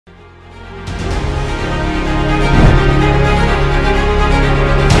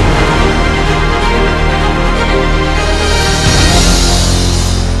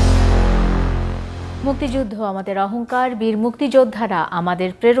মুক্তিযুদ্ধ আমাদের অহংকার, বীর মুক্তিযোদ্ধারা আমাদের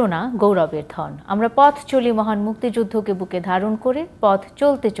প্রেরণা, গৌরবের ধন। আমরা পথ চলি মহান মুক্তিযুদ্ধকে বুকে ধারণ করে। পথ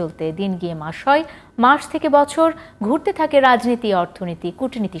চলতে চলতে দিন গিয়ে মাস হয়, মাস থেকে বছর, ঘুরতে থাকে রাজনীতি, অর্থনীতি,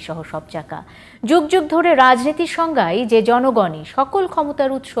 কূটনীতি সহ সব চাকা। যুগ যুগ ধরে রাজনীতির সংজ্ঞায় যে জনগণই সকল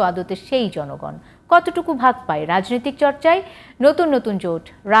ক্ষমতার উৎস, আদতে সেই জনগণ কতটুকু ভাগ পায় রাজনৈতিক চর্চায়? নতুন নতুন জোট,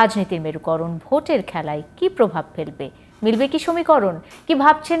 রাজনীতির মেরুকরণ, ভোটের খেলায় কি প্রভাব ফেলবে? মিলবে কি সমীকরণ? কি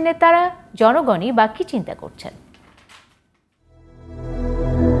ভাবছেন নেতারা? জনগণই বা কি চিন্তা করছেন?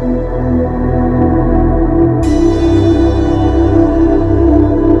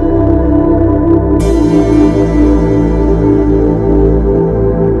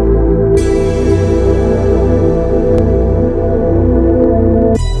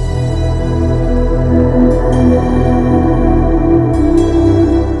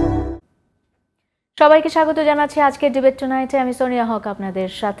 সবাইকে স্বাগত জানাচ্ছি আজকের ডিবেট টুনাইটে। আমি সোনিয়া হক আপনাদের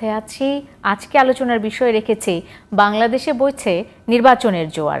সাথে আছি। আজকে আলোচনার বিষয় রেখেছি বাংলাদেশে বইছে নির্বাচনের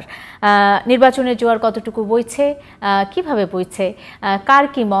জোয়ার। নির্বাচনের জোয়ার কতটুকু বইছে, কিভাবে বইছে, কার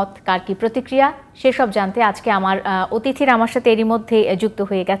কি মত, কার কি প্রতিক্রিয়া, সেসব জানতে আজকে আমার অতিথিরা আমার সাথে এরই মধ্যে যুক্ত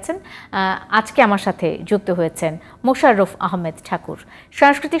হয়ে গেছেন। আজকে আমার সাথে যুক্ত হয়েছেন মোশাররফ আহমেদ ঠাকুর,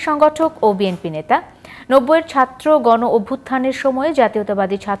 সাংস্কৃতিক সংগঠক ও বিএনপি নেতা, 90-এর ছাত্র গণ অভ্যুত্থানের সময়ে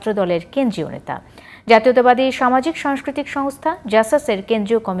জাতীয়তাবাদী ছাত্র দলের কেন্দ্রীয় নেতা, জাতীয়তাবাদী সামাজিক সাংস্কৃতিক সংস্থা জাসাসের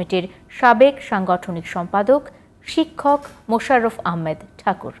কেন্দ্রীয় কমিটির সাবেক সাংগঠনিক সম্পাদক, শিক্ষক মোশাররফ আহমেদ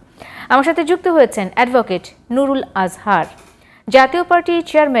ঠাকুর। আমার সাথে যুক্ত হয়েছেন অ্যাডভোকেট নুরুল আজহার, জাতীয় পার্টির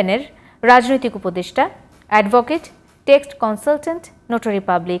চেয়ারম্যানের রাজনৈতিক উপদেষ্টা, advocate, text consultant, notary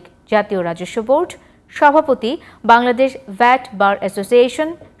public, জাতীয় রাজস্ব বোর্ড, সভাপতি বাংলাদেশ ভ্যাট বার অ্যাসোসিয়েশন,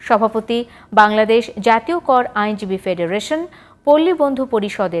 সভাপতি বাংলাদেশ জাতীয় কর আইনজীবী ফেডারেশন, পল্লী বন্ধু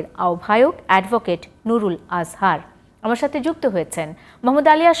পরিষদের আহ্বায়ক অ্যাডভোকেট নুরুল আজহার। আমার সাথে যুক্ত হয়েছেন মোহাম্মদ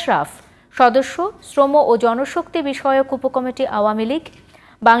আলী আশরাফ, সদস্য, শ্রম ও জনশক্তি বিষয়ক উপকমিটি আওয়ামী লীগ,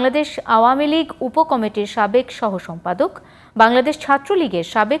 বাংলাদেশ আওয়ামী লীগ উপকমিটির সাবেক সহ সম্পাদক, বাংলাদেশ ছাত্রলীগের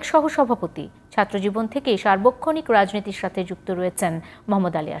সাবেক সহসভাপতি, ছাত্রজীবন থেকেই সার্বক্ষণিক রাজনীতির সাথে যুক্ত রয়েছেন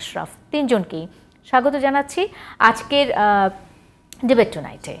মোহাম্মদ আলী আশরাফ। তিনজনকেই স্বাগত জানাচ্ছি আজকের ডিবেট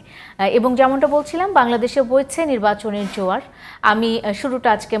টুনাইটে। এবং যেমনটা বলছিলাম, বাংলাদেশে বইছে নির্বাচনের জোয়ার। আমি শুরুটা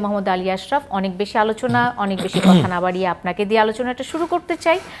আজকে মোহাম্মদ আলী আশরাফ, অনেক বেশি আলোচনা, অনেক বেশি কথা না বাড়িয়ে আপনাকে দিয়ে আলোচনাটা শুরু করতে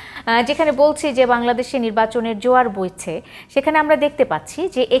চাই। যেখানে বলছি যে বাংলাদেশে নির্বাচনের জোয়ার বইছে, সেখানে আমরা দেখতে পাচ্ছি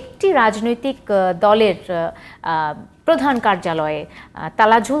যে একটি রাজনৈতিক দলের প্রধান কার্যালয়ে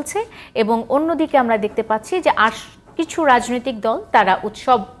তালা ঝুলছে এবং অন্যদিকে আমরা দেখতে পাচ্ছি যে কিছু রাজনৈতিক দল তারা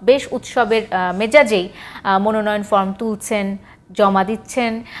বেশ উৎসবের মেজাজেই মনোনয়ন ফর্ম তুলছেন, জমা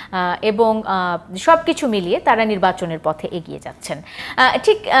দিচ্ছেন এবং সব কিছু মিলিয়ে তারা নির্বাচনের পথে এগিয়ে যাচ্ছেন।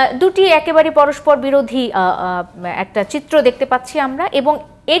 ঠিক দুটি একেবারে পরস্পর বিরোধী একটা চিত্র দেখতে পাচ্ছি আমরা, এবং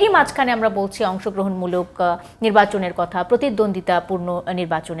এরই মাঝখানে আমরা বলছি অংশগ্রহণমূলক নির্বাচনের কথা, প্রতিদ্বন্দ্বিতাপূর্ণ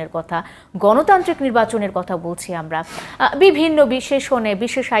নির্বাচনের কথা, গণতান্ত্রিক নির্বাচনের কথা বলছি আমরা, বিভিন্ন বিশেষণে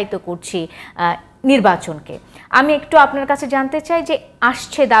বিশেষায়িত করছি নির্বাচনকে। আমি একটু আপনার কাছে জানতে চাই যে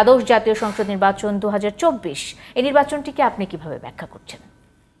আসছে দ্বাদশ জাতীয় সংসদ নির্বাচন 2024, এই নির্বাচনটিকে আপনি কিভাবে ব্যাখ্যা করছেন?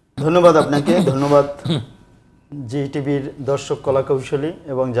 ধন্যবাদ আপনাকে, ধন্যবাদ জি টিভির দর্শক কলাকৌশলী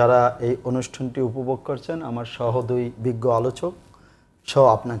এবং যারা এই অনুষ্ঠানটি উপভোগ করছেন, আমার সহ দুই বিজ্ঞ আলোচক সহ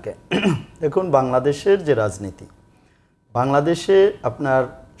আপনাকে। দেখুন, বাংলাদেশের যে রাজনীতি, বাংলাদেশে আপনার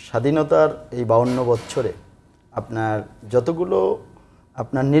স্বাধীনতার এই 52 বছরে আপনার যতগুলো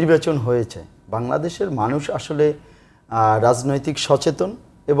আপনার নির্বাচন হয়েছে, বাংলাদেশের মানুষ আসলে রাজনৈতিক সচেতন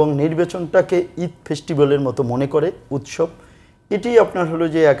এবং নির্বাচনটাকে ঈদ ফেস্টিভ্যালের মতো মনে করে, উৎসব। এটি আপনার হলো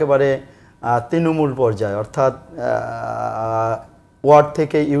যে একেবারে তৃণমূল পর্যায়ে, অর্থাৎ ওয়ার্ড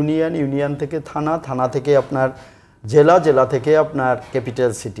থেকে ইউনিয়ন, ইউনিয়ন থেকে থানা, থানা থেকে আপনার জেলা, জেলা থেকে আপনার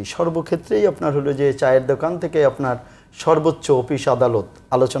ক্যাপিটাল সিটি, সর্বক্ষেত্রেই আপনার হলো যে চায়ের দোকান থেকে আপনার সর্বোচ্চ অফিস আদালত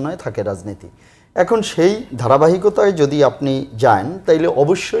আলোচনায় থাকে রাজনীতি। এখন সেই ধারাবাহিকতায় যদি আপনি যান, তাইলে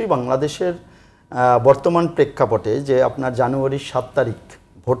অবশ্যই বাংলাদেশের বর্তমান প্রেক্ষাপটে যে আপনার জানুয়ারির 7 তারিখ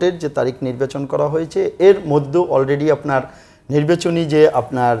ভোটের যে তারিখ নির্বাচন করা হয়েছে, এর মধ্যে অলরেডি আপনার নির্বাচনী যে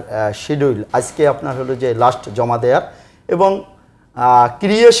আপনার শিডিউল, আজকে আপনার হলো যে লাস্ট জমা দেওয়ার, এবং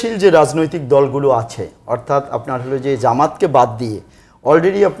ক্রিয়াশীল যে রাজনৈতিক দলগুলো আছে, অর্থাৎ আপনার হলো যে জামাতকে বাদ দিয়ে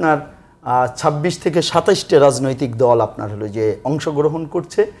অলরেডি আপনার 26 থেকে 27টা রাজনৈতিক দল আপনার হলো যে অংশগ্রহণ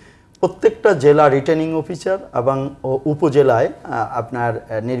করছে। প্রত্যেকটা জেলা রিটার্নিং অফিসার এবং উপজেলায় আপনার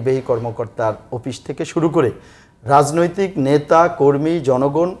নির্বাহী কর্মকর্তার অফিস থেকে শুরু করে রাজনৈতিক নেতা, কর্মী,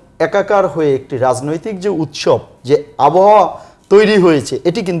 জনগণ একাকার হয়ে একটি রাজনৈতিক যে উৎসব, যে আবহাওয়া তৈরি হয়েছে,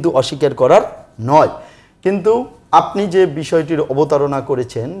 এটি কিন্তু অস্বীকার করার নয়। কিন্তু আপনি যে বিষয়টির অবতারণা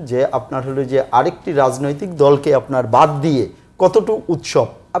করেছেন যে আপনার হলো যে আরেকটি রাজনৈতিক দলকে আপনার বাদ দিয়ে কতটুকু উৎসব,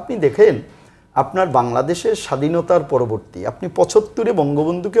 আপনি দেখেন আপনার বাংলাদেশের স্বাধীনতার পরবর্তী আপনি ৭৫-এ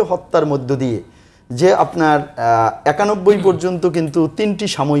বঙ্গবন্ধুকে হত্যার মধ্য দিয়ে যে আপনার ৯১ পর্যন্ত কিন্তু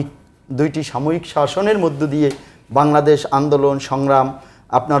 2টি সাময়িক শাসনের মধ্য দিয়ে বাংলাদেশ আন্দোলন সংগ্রাম,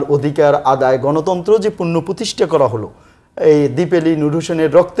 আপনার অধিকার আদায়, গণতন্ত্র যে পুনঃপ্রতিষ্ঠা করা হলো, এই দীপেলি নূর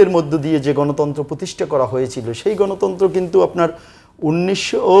হোসেনের রক্তের মধ্য দিয়ে যে গণতন্ত্র প্রতিষ্ঠা করা হয়েছিল, সেই গণতন্ত্র কিন্তু আপনার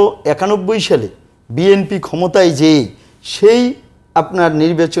 ১৯৯১ সালে বিএনপি ক্ষমতায় যেয়ে সেই আপনার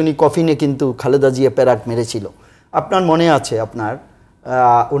নির্বাচনী কফিনে কিন্তু খালেদা জিয়া প্যারাক মেরেছিল। আপনার মনে আছে আপনার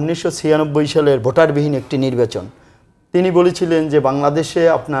 ১৯৯৬ সালের ভোটারবিহীন একটি নির্বাচন, তিনি বলেছিলেন যে বাংলাদেশে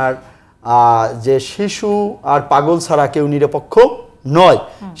আপনার যে শিশু আর পাগল ছাড়া কেউ নিরপেক্ষ নয়।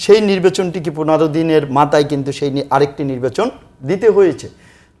 সেই নির্বাচনটিকে ১৫ দিনের মাথায় কিন্তু সেই আরেকটি নির্বাচন দিতে হয়েছে।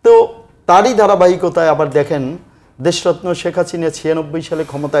 তো তারই ধারাবাহিকতায় আবার দেখেন দেশরত্ন শেখ হাসিনা ৯৬ সালে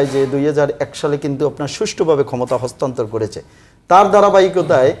ক্ষমতায় যে ২০০১ সালে কিন্তু আপনার সুষ্ঠুভাবে ক্ষমতা হস্তান্তর করেছে। তার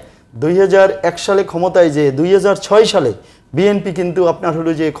ধারাবাহিকতায় ২০০১ সালে ক্ষমতায় যে ২০০৬ সালে বিএনপি কিন্তু আপনার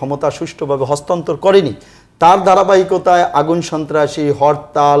হলো যে ক্ষমতা সুষ্ঠুভাবে হস্তান্তর করেনি। তার ধারাবাহিকতায় আগুন সন্ত্রাসী,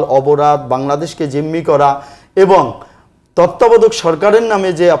 হরতাল, অবরোধ, বাংলাদেশকে জিম্মি করা এবং তত্ত্বাবধায়ক সরকারের নামে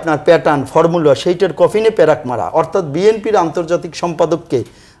যে আপনার প্যাটার্ন ফর্মুলা, সেইটার কফিনে প্যারাক মারা, অর্থাৎ বিএনপির আন্তর্জাতিক সম্পাদককে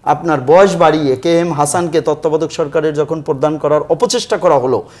আপনার বয়স বাড়িয়ে KM হাসানকে তত্ত্বাবধায়ক সরকারের যখন প্রদান করার অপচেষ্টা করা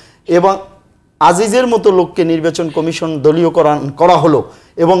হলো এবং আজিজের মতো লোককে নির্বাচন কমিশন দলীয়করণ করা হলো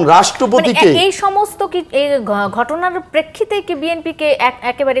এবং রাষ্ট্রপতিকে এই সমস্ত কি এই ঘটনার প্রেক্ষিতে কি বিএনপিকে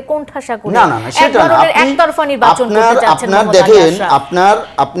একেবারে কোণঠাসা করে না সেটা না, একতরফা নির্বাচন করতে যাচ্ছেন? আপনার দেখেন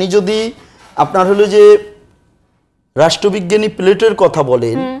আপনি যদি আপনার হলো যে রাষ্ট্রবিজ্ঞানী প্লেটের কথা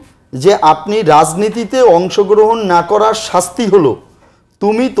বলেন যে আপনি রাজনীতিতে অংশগ্রহণ না করার শাস্তি হলো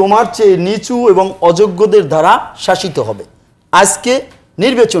তুমি তোমার চেয়ে নিচু এবং অযোগ্যদের দ্বারা শাসিত হবে। আজকে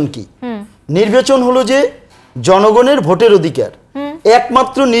নির্বাচন কি? নির্বাচন হলো যে জনগণের ভোটের অধিকার।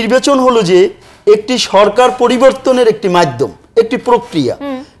 একমাত্র নির্বাচন হলো যে একটি সরকার পরিবর্তনের একটি মাধ্যম, একটি প্রক্রিয়া।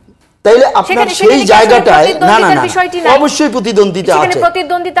 তাইলে আপনার সেই জায়গাটায় না অবশ্যই প্রতিদ্বন্দ্বিতা আছে।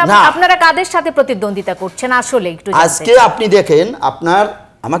 আপনারা কাদের সাথে প্রতিদ্বন্দ্বিতা করছেন আসলে একটু আজকে আপনি দেখেন, আপনার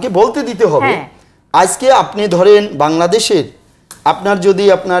আমাকে বলতে দিতে হবে, আজকে আপনি ধরেন বাংলাদেশের আপনার যদি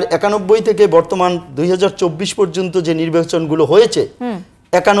আপনার ৯১ থেকে বর্তমান ২০২৪ পর্যন্ত যে নির্বাচনগুলো হয়েছে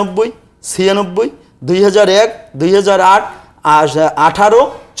 ৯১, ৯৬, ২০০১, ২০০৮, ১৮,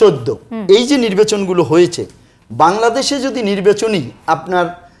 ১৪ এই যে নির্বাচনগুলো হয়েছে, বাংলাদেশে যদি নির্বাচনী আপনার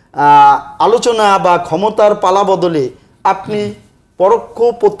আলোচনা বা ক্ষমতার পালা বদলে আপনি পরোক্ষ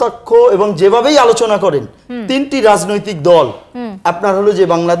প্রত্যক্ষ এবং যেভাবেই আলোচনা করেন 3টি রাজনৈতিক দল আপনার হলো যে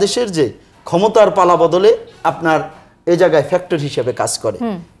বাংলাদেশের যে ক্ষমতার পালা বদলে আপনার এই জায়গায় ফ্যাক্টর হিসেবে কাজ করে।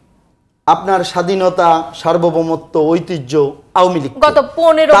 আপনার স্বাধীনতা, সার্বভৌমত্ব, ঐতিহ্য আওয়ামী লীগ,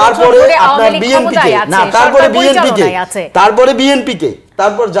 তারপরে আপনার বিএনপিকে, না তারপরে বিএনপিকে,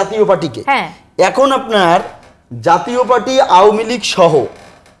 তারপর জাতীয় পার্টিকে। এখন আপনার জাতীয় পার্টি, আওয়ামী লীগ সহ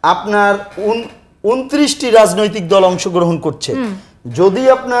আপনার 29টি রাজনৈতিক দল অংশগ্রহণ করছে। যদি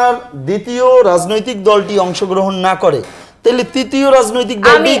আপনার দ্বিতীয় রাজনৈতিক দলটি অংশগ্রহণ না করে তাহলে তৃতীয় রাজনৈতিক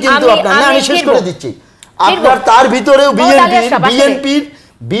দলটি কিন্তু আপনার, না আমি শেষ করে দিচ্ছি, আপনার তার ভিতরেও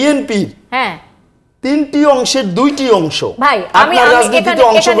বিএনপির 3টি অংশের 2টি অংশ আপনার রাজনীতিতে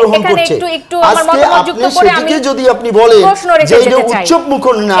অংশগ্রহণ করছে। আজকে আপনি সেটিকে যদি আপনি বলেন যে এটা উচ্চপ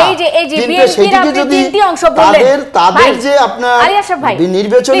মুখর না, কিন্তু সেটিকে যদি তাদের যে আপনার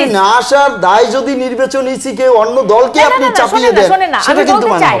নির্বাচনে না আসার দায় যদি নির্বাচন ইসিকে অন্য দলকে আপনি চাপিয়ে দেন, সেটা কিন্তু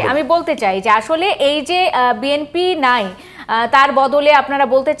আমি বলতে চাই যে আসলে এই যে বিএনপি নাই, তার বদলে আপনারা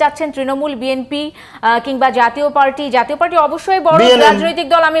বলতে চাচ্ছেন তৃণমূল, বিএনপি কিংবা জাতীয় পার্টি অবশ্যই বড় রাজনৈতিক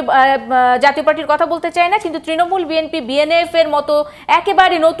দল, আমি জাতীয় পার্টির কথা বলতে চাই না, কিন্তু তৃণমূল, বিএনপি, বিএনএফ এর মতো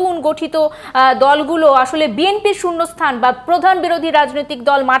একেবারে নতুন গঠিত দলগুলো আসলে বিএনপির শূন্যস্থান বা প্রধান বিরোধী রাজনৈতিক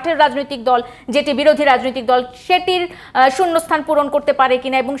দল, মাঠের রাজনৈতিক দল যেটি বিরোধী রাজনৈতিক দল, সেটির শূন্যস্থান পূরণ করতে পারে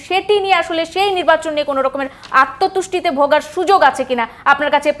কিনা এবং সেটি নিয়ে আসলে সেই নির্বাচন নিয়ে কোনো রকমের আত্মতুষ্টিতে ভোগার সুযোগ আছে কিনা,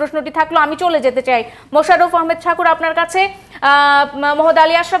 আপনার কাছে প্রশ্নটি থাকলো। আমি চলে যেতে চাই মোশাররফ আহমেদ ঠাকুর আপনার কাছে। মোহাম্মদ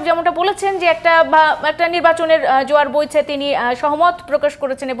আলী আশরাফ যেমনটা বলেছেন যে একটা নির্বাচনের জোয়ার বইছে, তিনি সহমত প্রকাশ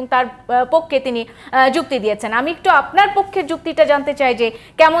করেছেন এবং তার পক্ষে তিনি যুক্তি দিয়েছেন। আমি একটু আপনার পক্ষের যুক্তিটা জানতে চাই যে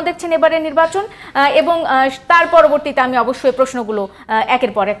কেমন দেখছেন এবারে নির্বাচন, এবং তার পরবর্তীতে আমি অবশ্যই প্রশ্নগুলো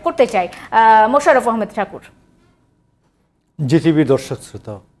একের পর এক করতে চাই। মোশাররফ আহমেদ ঠাকুর। জিটিভি দর্শক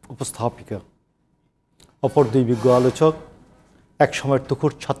শ্রোতা, উপস্থাপিকা, অপর দুই বিজ্ঞ আলোচক, এক সময়ের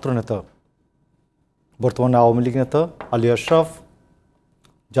তুখুর ছাত্রনেতা, বর্তমানে আওয়ামী লীগ নেতা আলী আশরাফ,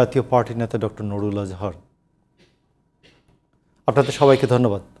 জাতীয় পার্টির নেতা ডক্টর নুরুল আজহার, আপনাদের সবাইকে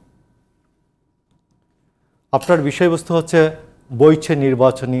ধন্যবাদ। আপনার বিষয়বস্তু হচ্ছে বইছে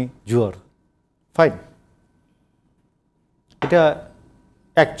নির্বাচনী জোয়ার। ফাইন, এটা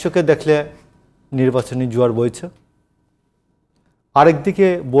এক চোখে দেখলে নির্বাচনী জোয়ার বইছে, আরেকদিকে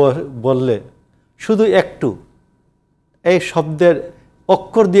বললে শুধু একটু এই শব্দের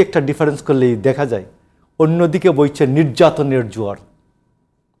অক্ষর দিয়ে একটা ডিফারেন্স করলেই দেখা যায় অন্যদিকে বইছে নির্যাতনের জোয়ার।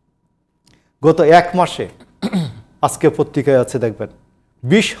 গত 1 মাসে আজকে পত্রিকায় আছে দেখবেন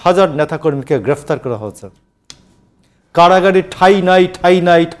 20,000 নেতাকর্মীকে গ্রেফতার করা হয়েছে, কারাগারে ঠাই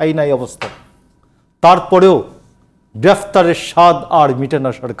নাই অবস্থা। তারপরেও গ্রেফতারের স্বাদ আর মিটে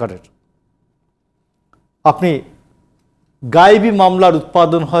না সরকারের। আপনি গায়েবী মামলার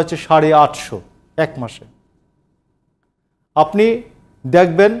উৎপাদন হয়েছে 850 1 মাসে। আপনি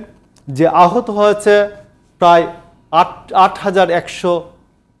দেখবেন যে আহত হয়েছে প্রায়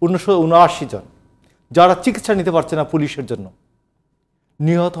 8,179 জন, যারা চিকিৎসা নিতে পারছে না পুলিশের জন্য।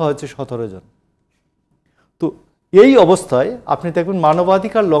 নিহত হয়েছে 17 জন। তো এই অবস্থায় আপনি দেখবেন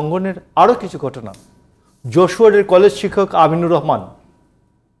মানবাধিকার লঙ্ঘনের আরও কিছু ঘটনা। যশোরের কলেজ শিক্ষক আমিনুর রহমান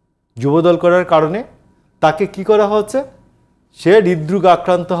যুবদল করার কারণে তাকে কি করা হচ্ছে, সে হৃদরোগে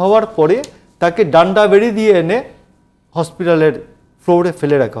আক্রান্ত হওয়ার পরে তাকে ডান্ডা বেড়ি দিয়ে এনে হসপিটালের ফ্লোরে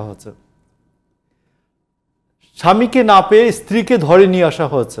ফেলে রাখা হচ্ছে। স্বামীকে না পেয়ে স্ত্রীকে ধরে নিয়ে আসা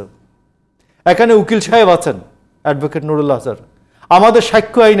হয়েছে। এখানে উকিল সাহেব আছেন, অ্যাডভোকেট নুরুল আজহার। আমাদের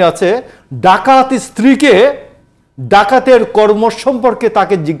সাক্ষ্য আইনে আছে ডাকাত স্ত্রীকে ডাকাতের কর্ম সম্পর্কে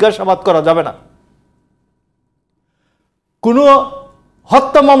তাকে জিজ্ঞাসাবাদ করা যাবে না। কোনো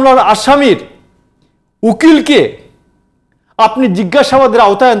হত্যা মামলার আসামির উকিলকে আপনি জিজ্ঞাসাবাদের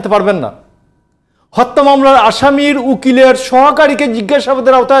আওতায় আনতে পারবেন না। হত্যা মামলার আসামির উকিলের সহকারীকে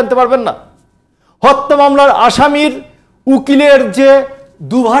জিজ্ঞাসাবাদের আওতায় আনতে পারবেন না। হত্যা মামলার আসামির উকিলের যে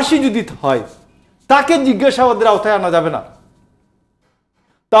দুভাষী যদি হয় তাকে জিজ্ঞাসাবাদের আওতায় আনা যাবে না।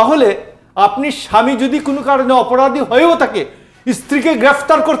 তাহলে আপনি স্বামী যদি কোনো কারণে অপরাধী হয়েও থাকে, স্ত্রীকে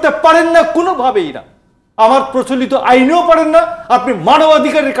গ্রেফতার করতে পারেন না কোনোভাবেই না। আমার প্রচলিত আইনেও পারেন না, আপনি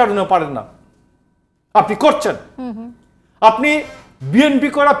মানবাধিকারের কারণেও পারেন না। আপনি করছেন। আপনি বিএনপি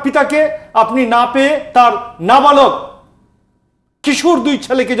করা পিতাকে আপনি না পেয়ে তার নাবালক কিশোর 2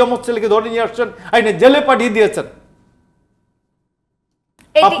 ছেলেকে, যমজ ছেলেকে ধরে নিয়ে আসছেন, আইনে জেলে পাঠিয়ে দিয়েছেন।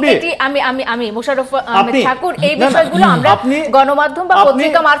 আমি মোশাররফ আহমেদ ঠাকুর এই বিষয়গুলো আমরা গণমাধ্যম বা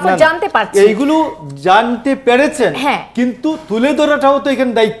পত্রিকা মারফত জানতে পারছি। এইগুলো জানতে পেরেছেন, কিন্তু তুলে ধরাটাও তো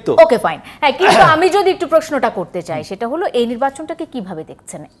এখানে দায়িত্ব। Okay fine. হ্যাঁ, কিন্তু আমি যদি একটু প্রশ্নটা করতে চাই, সেটা হলো এই নির্বাচনটাকে কিভাবে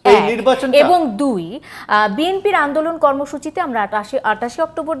দেখছেন? এবং 2, বিএনপির আন্দোলন কর্মসূচিতে আমরা 28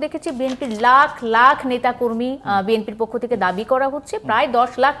 অক্টোবর দেখেছি বিএনপির লাখ নেতাকর্মী বিএনপির পক্ষ থেকে দাবি করা হচ্ছে প্রায়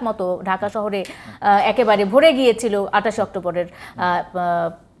 10 লাখ মতো ঢাকা শহরে একেবারে ভরে গিয়েছিল 28 অক্টোবরের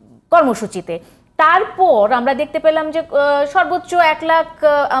কর্মসূচিতে। তারপর আমরা দেখতে পেলাম যে সর্বোচ্চ 1 লাখ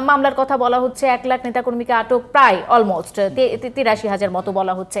মামলার কথা বলা হচ্ছে, 1 লাখ নেতাকর্মীকে আটক, প্রায় অলমোস্ট 83,000 মতো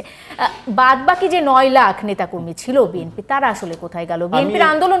বলা হচ্ছে। বাদ বাকি যে 9 লাখ নেতাকর্মী ছিল বিএনপি, তারা আসলে কোথায় গেল? বিএনপির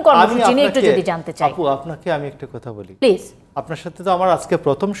আন্দোলন কর্মসূচি নিয়ে একটু যদি জানতে চাই। আপু, আপনাকে আমি একটা কথা বলি প্লিজ। আপনার সাথে তো আমার আজকে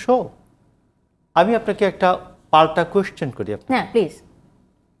প্রথম শো, আমি আপনাকে একটা পাল্টা কোয়েশ্চেন করি। হ্যাঁ প্লিজ।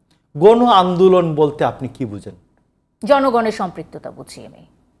 গণ আন্দোলন বলতে আপনি কি বুঝেন? জনগণের সম্পৃক্ততা বুঝি আমি।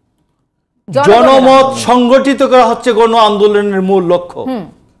 জনমত সংগঠিত করা হচ্ছে গণ আন্দোলনের মূল লক্ষ্য।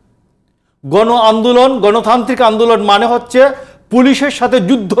 গণ আন্দোলন, গণতান্ত্রিক আন্দোলন মানে হচ্ছে পুলিশের সাথে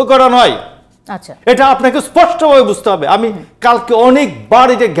যুদ্ধ করা নয়। আচ্ছা, এটা আপনাকে স্পষ্টভাবে বুঝতে হবে। আমি কালকে অনেকবার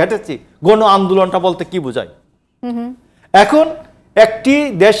এটা ঘেটেছি, গণ আন্দোলনটা বলতে কি বোঝায়। এখন একটি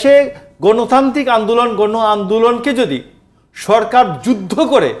দেশে গণতান্ত্রিক আন্দোলন, গণ আন্দোলনকে যদি সরকার যুদ্ধ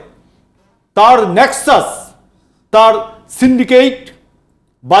করে, তার নেক্সাস, তার সিন্ডিকেট,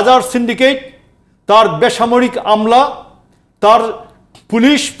 বাজার সিন্ডিকেট, তার বেসামরিক আমলা, তার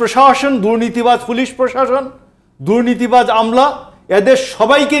পুলিশ প্রশাসন, দুর্নীতিবাজ পুলিশ প্রশাসন, দুর্নীতিবাজ আমলা, এদের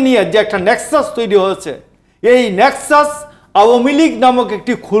সবাইকে নিয়ে যে একটা নেক্সাস তৈরি হয়েছে, এই নেক্সাস আওয়ামী লীগ নামক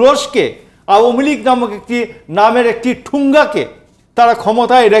একটি খুলসকে, আওয়ামী লীগ নামক একটি নামের একটি ঠুঙ্গাকে তারা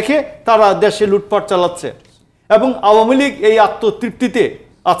ক্ষমতায় রেখে তারা দেশে লুটপাট চালাচ্ছে এবং আওয়ামী লীগ এই আত্মতৃপ্তিতে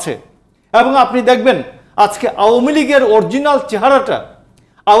আছে। এবং আপনি দেখবেন আজকে আওয়ামী লীগের অরিজিনাল চেহারাটা,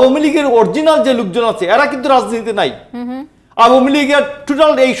 আওয়ামী লীগের অরিজিনাল যে লোকজন আছে এরা কিন্তু রাজনীতিতে নাই। আওয়ামী লীগের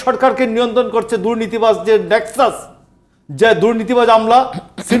টোটাল এই সরকারকে নিয়ন্ত্রণ করছে দুর্নীতিবাজ যে নেক্সাস, যে দুর্নীতিবাজ আমলা,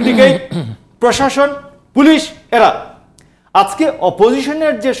 সিন্ডিকেট, প্রশাসন, পুলিশ, এরা। আজকে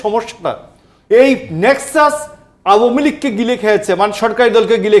অপোজিশনের যে সমস্যাটা, এই নেক্সাস আওয়ামী লীগকে গিলে খেয়েছে, মানে সরকারি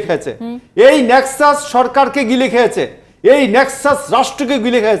দলকে গিলে খেয়েছে, এই নেক্সাস সরকারকে গিলে খেয়েছে, এই নেক্সাস রাষ্ট্রকে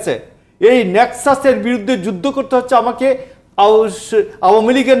গিলে খেয়েছে। এই নেক্সাসের বিরুদ্ধে যুদ্ধ করতে হচ্ছে আমাকে।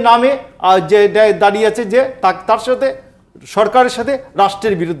 আওয়ামী লীগের নামে যে দাঁড়িয়ে আছে, যে তার সাথে সরকারের সাথে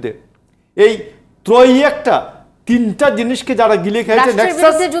রাষ্ট্রের বিরুদ্ধে, এই ত্রয়ী একটা 3টা জিনিসকে যারা গিলে খেয়েছে,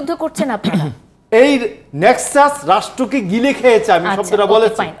 নেক্সাস যুদ্ধ করছেন আপনারা। এই নেক্সাস রাষ্ট্রকে গিলে খেয়েছে, আমি শব্দটা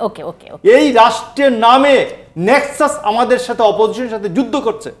বলেছি। ওকে ওকে, এই রাষ্ট্রের নামে নেক্সাস আমাদের সাথে অপোজিশনের সাথে যুদ্ধ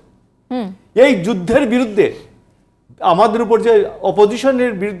করছে। এই যুদ্ধের বিরুদ্ধে আমাদের উপর যে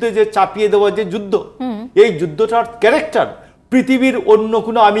অপোজিশনের বিরুদ্ধে যে চাপিয়ে দেওয়া যে যুদ্ধ, এই যুদ্ধটার ক্যারেক্টার পৃথিবীর অন্য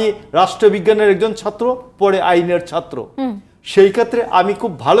কোনো, আমি রাষ্ট্রবিজ্ঞানের একজন ছাত্র, পরে আইনের ছাত্র, সেই ক্ষেত্রে আমি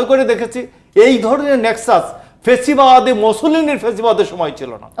খুব ভালো করে দেখেছি এই ধরনের নেক্সাস ফেসিবাদে, মুসলিনের ফেসিবাদের সময়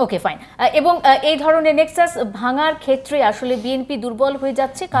ছিল না। Okay fine. এবং এই ধরনের নেক্সাস ভাঙার ক্ষেত্রে আসলে বিএনপি দুর্বল হয়ে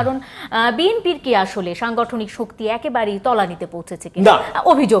যাচ্ছে, কারণ বিএনপির কি আসলে সাংগঠনিক শক্তি একেবারেই তলানিতে পৌঁছেছে কিনা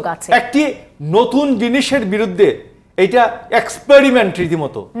অভিযোগ আছে। একটি নতুন জিনিসের বিরুদ্ধে এটা এক্সপেরিমেন্ট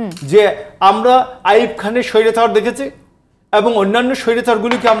রীতিমতো, যে আমরা আইয়ুব খানের স্বৈরাচার দেখেছি এবং অন্যান্য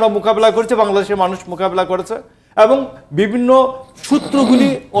স্বৈরাচারগুলিকে আমরা মোকাবেলা করেছি, বাংলাদেশের মানুষ মোকাবেলা করেছে, এবং বিভিন্ন সূত্রগুলি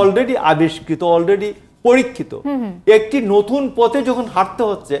অলরেডি আবিষ্কৃত, অলরেডি পরীক্ষিত। একটি নতুন পথে যখন হাঁটতে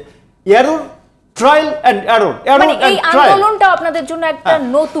হচ্ছে, এরর, ট্রায়াল এন্ড এরর, মানে এই আন্দোলনটা আপনাদের জন্য একটা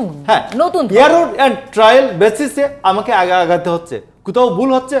নতুন এরর এন্ড ট্রায়াল বেসিসে আমাকে আগাতে হচ্ছে। কোথাও ভুল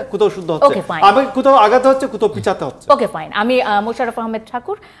হচ্ছে, কোথাও শুদ্ধ হচ্ছে, আবার কোথাও আগাতে হচ্ছে, কোথাও পিছাতে হচ্ছে। Okay fine. আমি মোশাররফ আহমেদ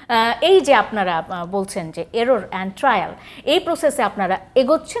ঠাকুর, এই যে আপনারা বলছেন যে এরর অ্যান্ড ট্রায়াল, এই প্রসেসে আপনারা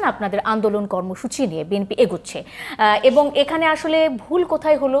এগোচ্ছেন, আপনাদের আন্দোলন কর্মসূচি নিয়ে বিএনপি এগোচ্ছে, এবং এখানে আসলে ভুল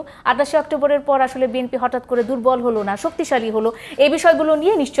কোথায় হলো, 28 অক্টোবরের পর আসলে বিএনপি হঠাৎ করে দুর্বল হলো না শক্তিশালী হলো, এই বিষয়গুলো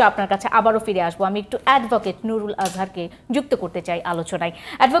নিয়ে নিশ্চয়ই আপনার কাছে আবারও ফিরে আসবো। আমি একটু অ্যাডভোকেট নুরুল আজহারকে যুক্ত করতে চাই আলোচনায়।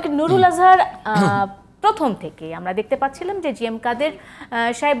 অ্যাডভোকেট নুরুল আজহার, প্রথম থেকে আমরা দেখতে পাচ্ছিলাম যে জিএম কাদের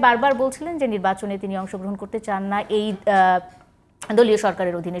সাহেব বারবার বলছিলেন যে নির্বাচনে তিনি অংশগ্রহণ করতে চান না, এই দলীয়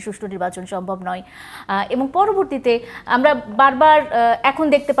সরকারের অধীনে সুষ্ঠু নির্বাচন সম্ভব নয়, এবং পরবর্তীতে আমরা বারবার এখন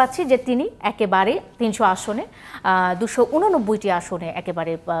দেখতে পাচ্ছি যে তিনি একেবারে 300 আসনে 289টি আসনে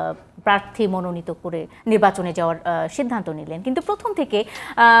একেবারে প্রার্থী মনোনীত করে নির্বাচনে যাওয়ার সিদ্ধান্ত নিলেন। কিন্তু প্রথম থেকে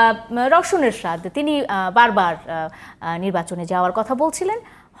রওশনের সাথে তিনি বারবার নির্বাচনে যাওয়ার কথা বলছিলেন,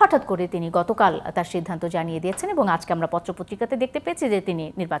 হঠাৎ করে তিনি গতকাল তার সিদ্ধান্ত জানিয়ে দিয়েছেন, এবং আজকে আমরা পত্রপত্রিকাতে দেখতে পেয়েছি যে তিনি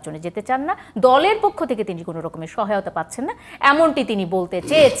নির্বাচনে যেতে চান না, দলের পক্ষ থেকে তিনি কোনো রকমের সহায়তা পাচ্ছেন না, এমনটি তিনি বলতে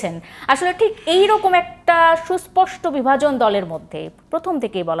চেয়েছেন। আসলে ঠিক এই রকম একটা সুস্পষ্ট বিভাজন দলের মধ্যে প্রথম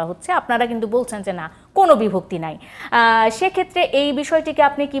থেকেই বলা হচ্ছে, আপনারা কিন্তু বলছেন যে না, কোনো বিভক্তি নাই। সেক্ষেত্রে এই বিষয়টিকে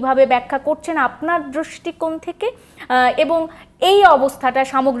আপনি কিভাবে ব্যাখ্যা করছেন আপনার দৃষ্টিকোণ থেকে, এবং এই অবস্থাটা,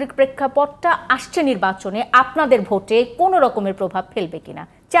 সামগ্রিক প্রেক্ষাপটটা আসছে নির্বাচনে আপনাদের ভোটে কোনো রকমের প্রভাব ফেলবে কিনা?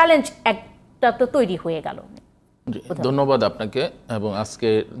 চ্যালেঞ্জ একটা তো তৈরি হয়ে গেল। ধন্যবাদ আপনাকে এবং আজকে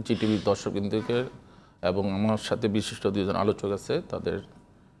জিটিভি দর্শকবৃন্দকে এবং আমার সাথে বিশিষ্ট দুজন আলোচক আছে, তাদের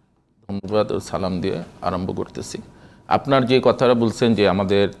ধন্যবাদ ও সালাম দিয়ে আরম্ভ করতেছি। আপনার যে কথাটা বলছেন যে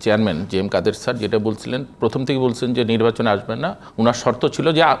আমাদের চেয়ারম্যান জিএম কাদের স্যার যেটা বলছিলেন, প্রথম থেকে বলছেন যে নির্বাচনে আসবেন না, ওনার শর্ত ছিল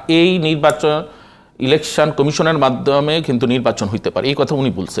যে এই নির্বাচন ইলেকশন কমিশনের মাধ্যমে কিন্তু নির্বাচন হইতে পারে, এই কথা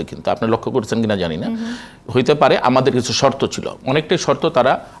উনি বলছে। কিন্তু আপনি লক্ষ্য করছেন কিনা জানি না, হইতে পারে, আমাদের কিছু শর্ত ছিল, অনেকটাই শর্ত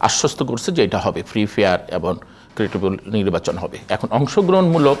তারা আশ্বস্ত করছে যে এটা হবে, ফ্রি ফেয়ার এবং ক্রেডিবল নির্বাচন হবে। এখন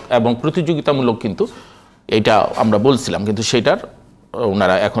অংশগ্রহণমূলক এবং প্রতিযোগিতামূলক কিন্তু এটা আমরা বলছিলাম, কিন্তু সেটার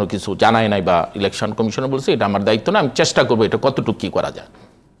ওনারা এখনো কিছু জানায় নাই, বা ইলেকশন কমিশনে বলছে এটা আমার দায়িত্ব না, আমি চেষ্টা করবো এটা কতটুকু কী করা যায়।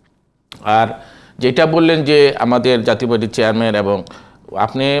 আর যেটা বললেন যে আমাদের জাতীয় পার্টির চেয়ারম্যান, এবং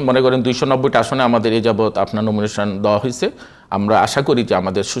আপনি মনে করেন 290টা আসনে আমাদের এই যাবৎ আপনার নমিনেশন দেওয়া হয়েছে, আমরা আশা করি যে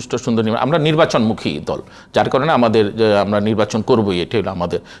আমাদের সুষ্ঠু সুন্দর আমরা নির্বাচনমুখী দল, যার কারণে আমাদের আমরা নির্বাচন করবই, এটাই হলো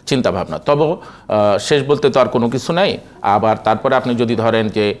আমাদের চিন্তাভাবনা। তবে শেষ বলতে তো আর কোনো কিছু নাই। আবার তারপরে আপনি যদি ধরেন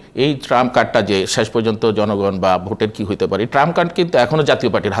যে এই ট্রাম্প কার্ডটা যে শেষ পর্যন্ত জনগণ বা ভোটের কি হইতে পারে, ট্রাম্প কার্ড কিন্তু এখনও জাতীয়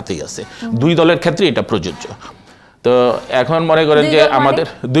পার্টির হাতেই আছে, দুই দলের ক্ষেত্রে এটা প্রযোজ্য। তো এখন মনে করেন যে আমাদের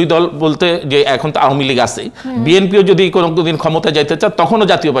দুই দল বলতে যে এখন তো আওয়ামী লীগ আছে, বিএনপিও যদি কোনোদিন ক্ষমতায় যাইতে চায় তখনও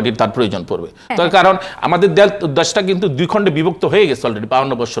জাতীয় পার্টির তার প্রয়োজন পড়বে। তার কারণ আমাদের দেশটা কিন্তু দুই খণ্ডে বিভক্ত হয়ে গেছে অলরেডি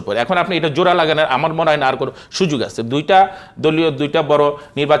 52 বছর পরে। এখন আপনি এটা জোড়া লাগানোর আমার মনে হয় না আর কোনো সুযোগ আছে। দুইটা বড়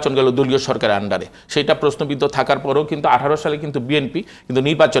নির্বাচন গেল দলীয় সরকারের আন্ডারে, সেইটা প্রশ্নবিদ্ধ থাকার পরেও কিন্তু 18 সালে কিন্তু বিএনপি কিন্তু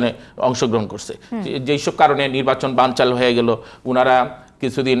নির্বাচনে অংশগ্রহণ করছে। যেসব কারণে নির্বাচন বানচাল হয়ে গেল, ওনারা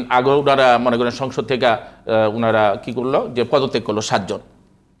কিছুদিন আগেও ওনারা মনে করেন সংসদ থেকে ওনারা কি করলো যে পদত্যাগ করলো 7 জন,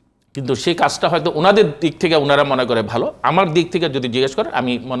 কিন্তু সেই কাজটা হয়তো ওনাদের দিক থেকে ওনারা মনে করে ভালো, আমার দিক থেকে যদি জিজ্ঞেস করেন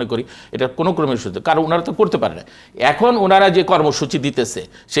আমি মনে করি এটা কোনো ক্রমের সুযোগ, কারণ ওনারা তো করতে পারে না। এখন ওনারা যে কর্মসূচি দিতেছে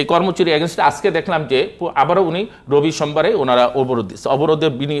সেই কর্মসূচির এগেনস্টে আজকে দেখলাম যে আবারও উনি রবি সোমবারে ওনারা অবরোধ দিচ্ছে,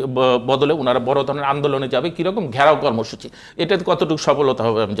 অবরোধের বদলে ওনারা বড় ধরনের আন্দোলনে যাবে, কীরকম ঘেরাও কর্মসূচি, এটাতে কতটুকু সফলতা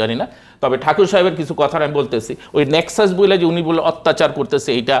হবে আমি জানি না। তবে ঠাকুর সাহেবের কিছু কথা আমি বলতেছি, ওই নেক্সাস বলে যে উনি বলে অত্যাচার করতেছে,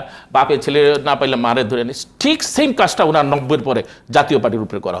 এইটা বাপে ছেলে না পাইলে মারে ধরে নিস, ঠিক সেম কাজটা ওনার 90-এর পরে জাতীয় পার্টির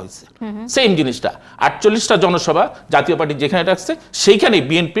উপরে করা হয়েছে। হয়েছে সেম জিনিসটা 48টা জনসভা জাতীয় পার্টি যেখানে রাখছে সেইখানে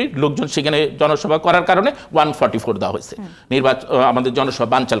বিএনপির লোকজন সেখানে জনসভা করার কারণে 144 দেওয়া হয়েছে নির্বাচন আমাদের জনসভা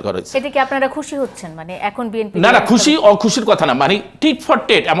বানচাল করা হয়েছে। এটা কি আপনারা খুশি হচ্ছেন মানে এখন বিএনপি? না না, খুশি অখুশির কথা না, মানে টিট ফর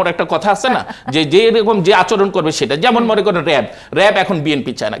টেট এমন একটা কথা আছে না যে যে এরকম যে আচরণ করবে সেটা, যেমন মনে করেন র্যাব এখন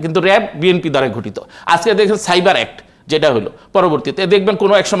বিএনপি চায় না, কিন্তু র্যাব বিএনপি দ্বারা ঘটিত। আজকে দেখেন সাইবার অ্যাক্ট যেটা হলো, পরবর্তীতে দেখবেন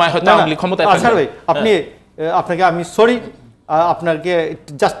কোনো এক সময় হয়তো আওয়ামী লীগ ক্ষমতায় থাকবে। আপনাকে আমি সরি, আপনাকে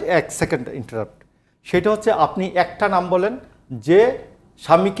জাস্ট এক সেকেন্ড ইন্টারাপ্ট। সেটা হচ্ছে আপনি একটা নাম বলেন যে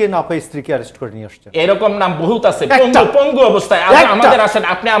স্বামীকে না পেয়ে স্ত্রীকে অ্যারেস্ট করে নিয়ে আসছে। এরকম নাম বহুত আছে পঙ্গু অবস্থায়। আমাদের আসেন,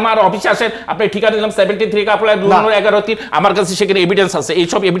 আপনি আমার অফিসে আসেন, আপনি ঠিকানা দিলাম 73 কাপলা 11 আমার কাছে সেখানে এভিডেন্স আছে। এই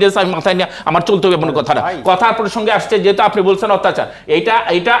সব এভিডেন্স আমি মাথায় নিয়ে আমার চলতে হবে এমন কথা না। কথার প্রসঙ্গে আসছে যেহেতু আপনি বলছেন অত্যাচার,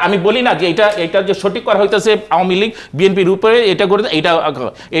 এইটা আমি বলি না যে এটা যে সঠিক করা হইতেছে আওয়ামী লীগ বিএনপির উপরে, এটা করে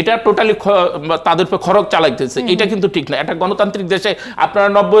এটা টোটালি তাদের উপর খরচ চালাইতেছে, এটা কিন্তু ঠিক না। একটা গণতান্ত্রিক দেশে আপনারা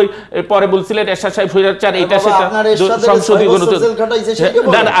 90 পরে বলছিলেন এরশাদ সাহেব ফিরাচার, এটা সেটা সংসদীয় গণতন্ত্র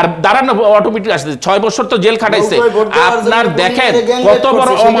আর দাঁড়ানো অটোমেটিক আসছে 6 বছর তো জেল খাটাইছে। আপনার দেখেন কত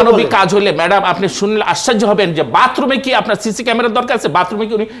বড় অমানবিক কাজ হইলে ম্যাডাম আপনি শুনলে আশ্চর্য হবেন যে বাথরুমে কি আপনার সিসি ক্যামেরার দরকার আছে? বাথরুমে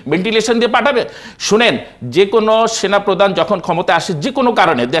কি উনি ভেন্টিলেশন দিয়ে পাঠাবে? শুনেন, যে কোনো সেনাপ্রধান যখন ক্ষমতা আসে যে কোনো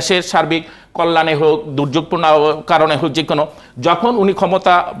কারণে, দেশের সার্বিক কল্যাণে হোক, দুর্যোগপূর্ণ কারণে হোক, যে কোনো, যখন উনি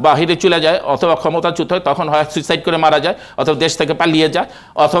ক্ষমতা বাহিরে চলে যায় অথবা ক্ষমতাচ্যুত হয় তখন হয় সুইসাইড করে মারা যায় অথবা দেশ থেকে পালিয়ে যায়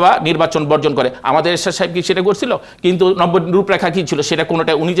অথবা নির্বাচন বর্জন করে। আমাদের এরশাদ সাহেব কি সেটা করছিল? কিন্তু 90 রূপরেখা কি ছিল সেটা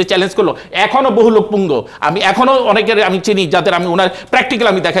কোনোটা উনি যে চ্যালেঞ্জ করলো, এখনো বহু লোক পুঙ্গ, আমি এখনো অনেকের আমি চিনি যাদের আমি ওনার প্র্যাকটিক্যাল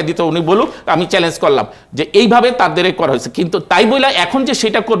আমি দেখা দিত, উনি বলুক আমি চ্যালেঞ্জ করলাম যে এইভাবে তাদের করা হয়েছে। কিন্তু তাই বলে এখন যে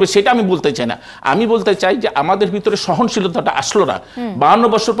সেটা করবে সেটা আমি বলতে চাই না। আমি বলতে চাই যে আমাদের ভিতরে সহনশীলতাটা আসলো না। 52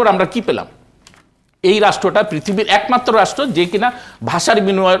 বছর পর আমরা কি পেলাম? এই রাষ্ট্রটা পৃথিবীর একমাত্র রাষ্ট্র যে কিনা ভাষার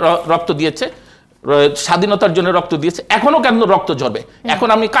বিনিময়ে রক্ত দিয়েছে, স্বাধীনতার জন্য রক্ত দিয়েছে। এখনো কেন রক্ত ঝরবে? এখন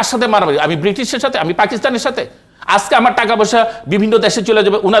আমি কার সাথে মারামারি? আমি ব্রিটিশের সাথে? আমি পাকিস্তানের সাথে? আজকে আমার টাকা পয়সা বিভিন্ন দেশে চলে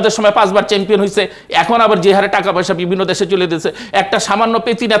যাবে। ওনাদের সময় 5 বার চ্যাম্পিয়ন হয়েছে, এখন আবার যে হারে টাকা পয়সা বিভিন্ন দেশে চলে দিয়েছে। একটা সামান্য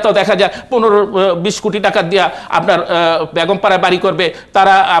পেতি নেতা দেখা যায় 15-20 কোটি টাকা দিয়ে আপনার বেগমপাড়ায় বাড়ি করবে,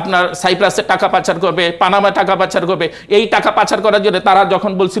 তারা আপনার সাইপ্রাসের টাকা পাচার করবে, পানামায় টাকা পাচার করবে। এই টাকা পাচার করার জন্য তারা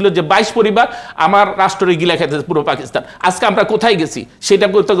যখন বলছিল যে 22 পরিবার আমার রাষ্ট্রের গিলা খেতেছে পুরো পাকিস্তান, আজকে আমরা কোথায় গেছি? সেটা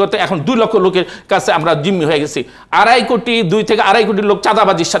করতে করতে এখন 2 লক্ষ লোকের কাছে আমরা জিম্মি হয়ে গেছি। 2 থেকে আড়াই কোটি লোক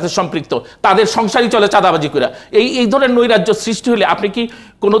চাঁদাবাজির সাথে সম্পৃক্ত, তাদের সংসারই চলে চাঁদাবাজি করে। এই ধরনের নৈরাজ্য সৃষ্টি হলে আপনি কি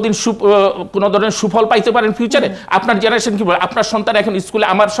কোনোদিন কোনো ধরনের সুফল পাইতে পারেন ফিউচারে? আপনার জেনারেশন কি বলে? আপনার সন্তান এখন স্কুলে,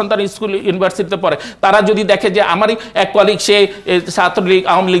 আমার সন্তান স্কুল ইউনিভার্সিটিতে পড়ে, তারা যদি দেখে যে আমারই এক কলিগ সে ছাত্রলীগ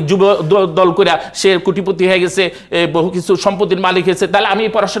আওয়ামী লীগ যুব দল করে সে কোটিপতি হয়ে গেছে, বহু কিছু সম্পত্তির মালিক হয়েছে, তাহলে আমি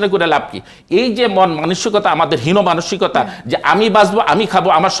পড়াশোনা করে লাভ কি? এই যে মানসিকতা, আমাদের হীন মানসিকতা যে আমি বাঁচবো, আমি খাবো,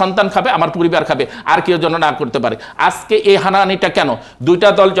 আমার সন্তান খাবে, আমার পরিবার খাবে, আর কেউ যেন না করতে পারে। আজকে এই হানাহানিটা কেন? 2টা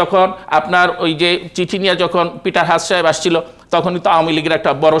দল যখন আপনার ওই যে চিঠি নিয়ে যখন পিটার হাস সাহেব আসছিল তখনই তো আওয়ামী লীগের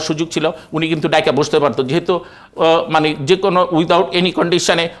একটা বড় সুযোগ ছিল, উনি কিন্তু ডাইকা বসতে পারতো, যেহেতু মানে যে কোনো উইদাউট এনি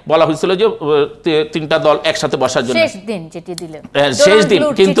কন্ডিশনে বলা হয়েছিল যে 3টা দল একসাথে বসার জন্য শেষ দিন।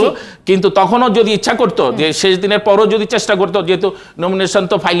 কিন্তু তখনও যদি ইচ্ছা করতো যে শেষ দিনের পরও যদি চেষ্টা করতো, যেহেতু নমিনেশন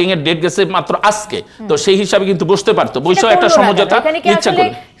তো ফাইলিং এর ডেট গেছে মাত্র আজকে, তো সেই হিসাবে কিন্তু বসতে পারতো, বসেও একটা সমঝোতা ইচ্ছা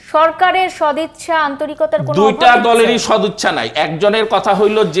করলো। সরকারের সদিচ্ছা আন্তরিকতার কোনো 2টা দলেরই সদিচ্ছা নাই। একজনের কথা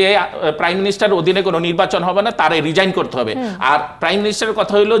হইল যে প্রাইম মিনিস্টার অধীনে কোনো নির্বাচন হবে না, তারা রিজাইন করতে হবে। আর প্রাইম মিনিস্টারের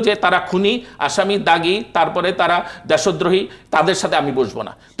কথা হইল যে তারা খুনি, আসামি, দাগী, তারপরে তারা দেশদ্রোহী, তাদের সাথে আমি বসবো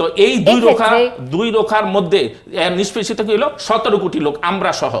না। তো এই দুই রোখার মধ্যে নিষ্পেষিত হইল 17 কোটি লোক,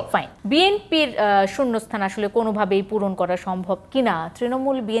 আমরা সহ। বিএনপির শূন্যস্থান আসলে কোনোভাবেই পূরণ করা সম্ভব কিনা?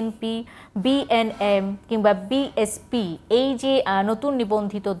 তৃণমূল, বিএনপি, বিএনএম কিংবা বিএসপি, এই যে নতুন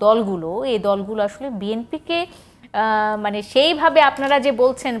নিবন্ধিত দলগুলো, এই দলগুলো আসলে বিএনপিকে মানে সেইভাবে আপনারা যে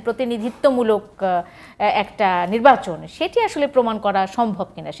বলছেন প্রতিনিধিত্বমূলক একটা নির্বাচন, সেটি আসলে প্রমাণ করা সম্ভব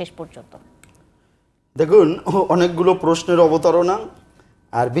কিনা শেষ পর্যন্ত? দেখুন, অনেকগুলো প্রশ্নের অবতারণা,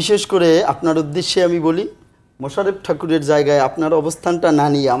 আর বিশেষ করে আপনার উদ্দেশ্যে আমি বলি, মোশাররফ ঠাকুরের জায়গায় আপনার অবস্থানটা না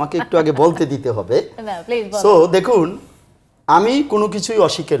নিয়ে আমাকে একটু আগে বলতে দিতে হবে। সো দেখুন, আমি কোনো কিছুই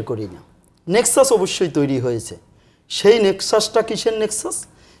অস্বীকার করি না, নেক্সাস অবশ্যই তৈরি হয়েছে। সেই নেক্সাসটা কিসের নেক্সাস?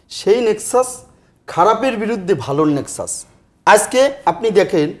 সেই নেক্সাস খারাপের বিরুদ্ধে ভালোর নেক্সাস। আজকে আপনি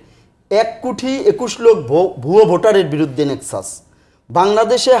দেখেন 1,21,00,000 লোক ভুয়ো ভোটারের বিরুদ্ধে নেক্সাস।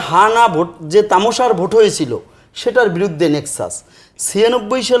 বাংলাদেশে হানা ভোট যে তামাশার ভোট হয়েছিল সেটার বিরুদ্ধে নেক্সাস।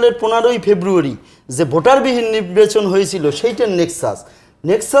 96 সালের 15ই ফেব্রুয়ারি যে ভোটারবিহীন নির্বাচন হয়েছিল সেইটার নেক্সাস।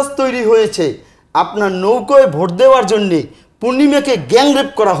 নেক্সাস তৈরি হয়েছে আপনার নৌকোয় ভোট দেওয়ার জন্যে পূর্ণিমাকে গ্যাংরেপ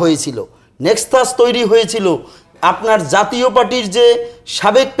করা হয়েছিল। নেক্সাস তৈরি হয়েছিল আপনার জাতীয় পার্টির যে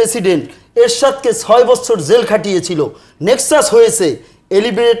সাবেক প্রেসিডেন্ট এরশাদকে 6 বছর জেল খাটিয়েছিল। নেক্সাস হয়েছে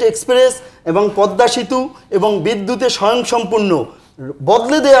এলিভেটেড এক্সপ্রেস এবং পদ্মা সেতু এবং বিদ্যুতে স্বয়ংসম্পূর্ণ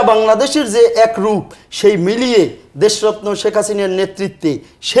বদলে দেয়া বাংলাদেশের যে এক রূপ, সেই মিলিয়ে দেশরত্ন শেখ হাসিনার নেতৃত্বে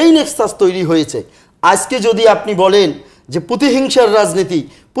সেই নেক্সাস তৈরি হয়েছে। আজকে যদি আপনি বলেন যে প্রতিহিংসার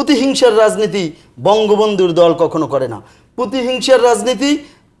রাজনীতি বঙ্গবন্ধুর দল কখনো করে না।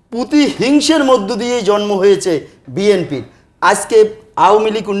 প্রতিহিংসার মধ্য দিয়েই জন্ম হয়েছে বিএনপির। আজকে আওয়ামী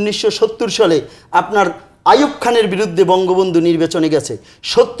লীগ 1970 সালে আপনার আইয়ুব খানের বিরুদ্ধে বঙ্গবন্ধু নির্বাচনে গেছে।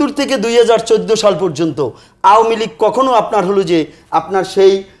 70 থেকে 2014 সাল পর্যন্ত আওয়ামী লীগ কখনো আপনার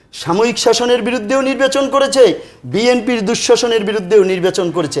সেই সাময়িক শাসনের বিরুদ্ধেও নির্বাচন করেছে, বিএনপির দুঃশাসনের বিরুদ্ধেও নির্বাচন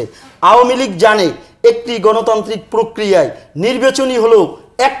করেছে। আওয়ামী লীগ জানে একটি গণতান্ত্রিক প্রক্রিয়ায় নির্বাচনই হলো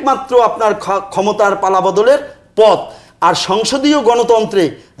একমাত্র আপনার ক্ষমতার পালাবদলের পথ। আর সংসদীয় গণতন্ত্রে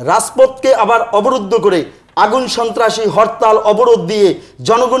রাজপথকে আবার অবরুদ্ধ করে আগুন সন্ত্রাসী হরতাল অবরোধ দিয়ে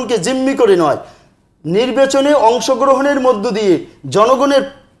জনগণকে জিম্মি করে নয়, নির্বাচনে অংশগ্রহণের মধ্য দিয়ে জনগণের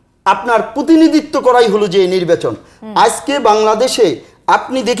আপনার প্রতিনিধিত্ব করাই হলো যে নির্বাচন। আজকে বাংলাদেশে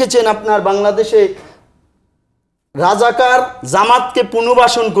আপনি দেখেছেন, আপনার বাংলাদেশে রাজাকার জামাতকে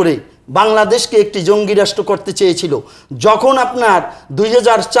পুনর্বাসন করে বাংলাদেশকে একটি জঙ্গি রাষ্ট্র করতে চেয়েছিল। যখন আপনার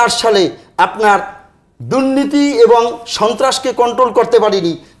 2004 সালে আপনার দুর্নীতি এবং সন্ত্রাসকে কন্ট্রোল করতে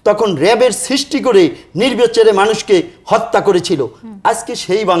পারেনি, তখন র্যাবের সৃষ্টি করে নির্বিচারে মানুষকে হত্যা করেছিল। আজকে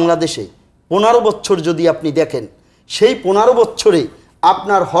সেই বাংলাদেশে 15 বছর যদি আপনি দেখেন, সেই 15 বছরে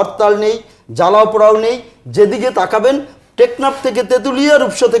আপনার হরতাল নেই, জ্বালাও পোড়াও নেই, যেদিকে তাকাবেন টেকনাফ থেকে তেঁতুলিয়া,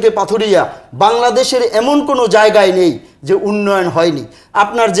 রূপসা থেকে পাথুরিয়া, বাংলাদেশের এমন কোনো জায়গায় নেই যে উন্নয়ন হয়নি।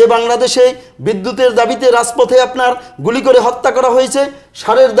 আপনার যে বাংলাদেশে বিদ্যুতের দাবিতে রাজপথে আপনার গুলি করে হত্যা করা হয়েছে,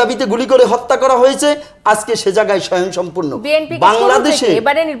 সারের দাবিতে গুলি করে হত্যা করা হয়েছে, আজকে সে জায়গায় স্বয়ংসম্পূর্ণ। বাংলাদেশে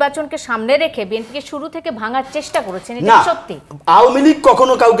এবারে নির্বাচনকে সামনে রেখে বিএনপিকে শুরু থেকে ভাঙার চেষ্টা করেছেন, এটা সত্যি? আওয়ামী লীগ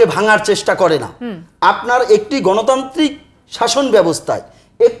কখনো কাউকে ভাঙার চেষ্টা করে না। আপনার একটি গণতান্ত্রিক শাসন ব্যবস্থায়,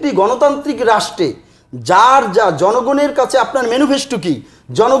 একটি গণতান্ত্রিক রাষ্ট্রে যার যা জনগণের কাছে আপনার ম্যানিফেস্টো কি,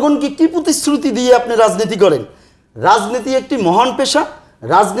 জনগণকে কি প্রতিশ্রুতি দিয়ে আপনি রাজনীতি করেন? রাজনীতি একটি মহান পেশা।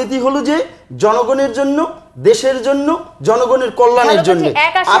 রাজনীতি হলো যে জনগণের জন্য, দেশের জন্য, জনগণের কল্যাণের জন্য।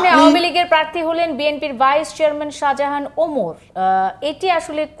 আওয়ামী লীগের প্রার্থী হলেন বিএনপির ভাইস চেয়ারম্যান শাহজাহান ওমর, এটি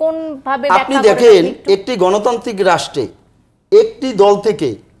আসলে কোন ভাবে আপনি দেখেন, একটি গণতান্ত্রিক রাষ্ট্রে একটি দল থেকে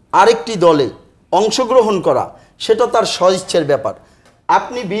আরেকটি দলে অংশগ্রহণ করা সেটা তার স্বইচ্ছের ব্যাপার।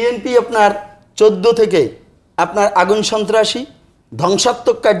 আপনি বিএনপি আপনার 14 থেকে আপনার আগুন সন্ত্রাসী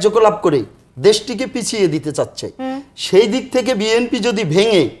ধ্বংসাত্মক কার্যকলাপ করে দেশটিকে পিছিয়ে দিতে চাচ্ছে। সেই দিক থেকে বিএনপি যদি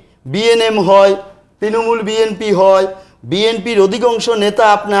ভেঙে বিএনএম হয়, তৃণমূল বিএনপি হয়, বিএনপির অধিকাংশ নেতা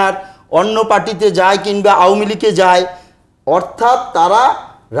আপনার অন্য পার্টিতে যায় কিংবা আওয়ামী লীগে যায়, অর্থাৎ তারা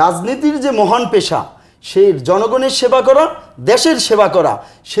রাজনীতির যে মহান পেশা, সেই জনগণের সেবা করা, দেশের সেবা করা,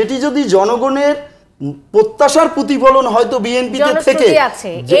 সেটি যদি জনগণের প্রত্যাশার প্রতিফলন হয়তো বিএনপিতে থেকে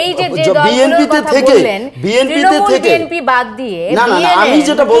বাদ দিয়ে আমি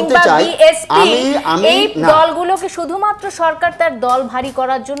যেটা বলতে চাই, এই দলগুলোকে শুধুমাত্র সরকার তার দল ভারী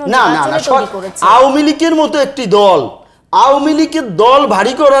করার জন্য আওয়ামী লীগের মতো একটি দল, আওয়ামী লীগের দল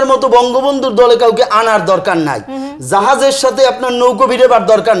ভারী করার মতো বঙ্গবন্ধুর দলে কাউকে আনার দরকার নাই। জাহাজের সাথে আপনার নৌকো ভিড়েবার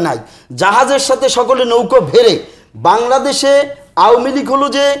দরকার নাই। জাহাজের সাথে সকলে নৌকো ভেড়ে বাংলাদেশে আওয়ামী লীগ হলো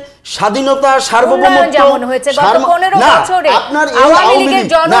যে স্বাধীনতা, সার্বভৌমত্ব,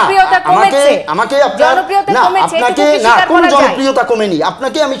 কোন জনপ্রিয়তা কমেনি।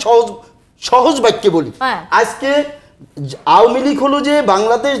 আপনাকে আমি সহজ বাক্যে বলি, আজকে আওয়ামী লীগ হলো যে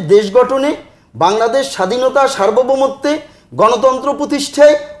বাংলাদেশ দেশ গঠনে, বাংলাদেশ স্বাধীনতা, সার্বভৌমত্বে, গণতন্ত্র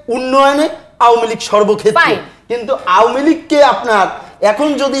প্রতিষ্ঠায়, উন্নয়নে আওয়ামী লীগ সর্বক্ষেত্রে। কিন্তু আওয়ামী লীগকে আপনার এখন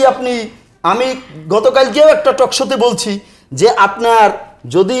যদি আমি গতকালকেও একটা টকশোতে বলছি যে আপনার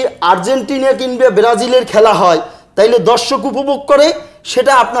যদি আর্জেন্টিনা কিংবা ব্রাজিলের খেলা হয় তাইলে দর্শক উপভোগ করে,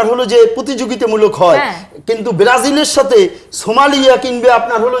 সেটা আপনার হলো যে প্রতিযোগিতামূলক হয়। কিন্তু ব্রাজিলের সাথে সোমালিয়া কিংবা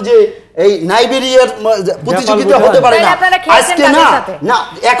আপনার হলো যে এই নাইজেরিয়ার প্রতিযোগিতা হতে পারে না। আজকে না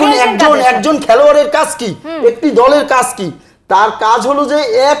এখন একজন খেলোয়াড়ের কাজ কি, একটি দলের কাজ কি? তার কাজ হলো যে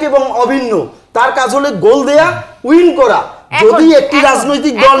এক এবং অভিন্ন। তার কাজ হলো গোল দেয়া, উইন করা। যদি একটি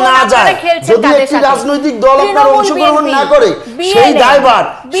রাজনৈতিক দল না যায়, যদি একটি রাজনৈতিক দল আপনার অংশগ্রহণ না করে, সেই দায়ভার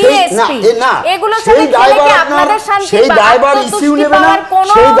সেই দায়ভার ইস্যু নেবে না,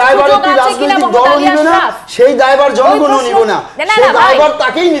 সেই দায়ভার একটি রাজনৈতিক দলও নিবে না, সেই দায়ভার জনগণও নিবে না, সেই দায়ভার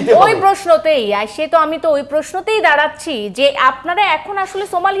তাকেই নিতে হবে। ওই প্রশ্নতেই আসে তো, আমি তো ওই প্রশ্নতেই দাঁড়াচ্ছি যে আপনারা এখন আসলে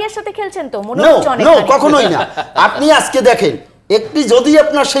সোমালিয়ার সাথে খেলছেন তো মনে হচ্ছে অনেক। কখনোই না। আপনি আজকে দেখেন, একটি যদি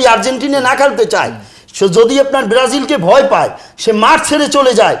আপনার সেই আর্জেন্টিনা না খেলতে চায়, যদি আপনার ব্রাজিলকে ভয় পায়, সে মাঠ ছেড়ে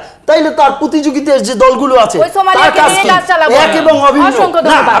চলে যায়, তাইলে তার প্রতিযোগিতার যে দলগুলো আছে তার কাজ কি? এক এবং অভিন্ন।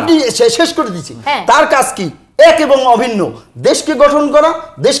 আপনি শেষ করে দিচ্ছি। তার কাজ কি? এক এবং অভিন্ন। দেশকে গঠন করা,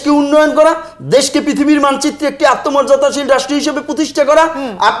 দেশকে উন্নয়ন করা, দেশকে পৃথিবীর মানচিত্রে একটি আত্মমর্যাদাশীল রাষ্ট্র হিসেবে প্রতিষ্ঠা করা,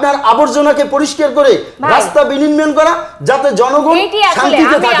 আপনার আবর্জনাকে পরিষ্কার করে রাস্তা বিনির্মাণ করা, যাতে জনগণ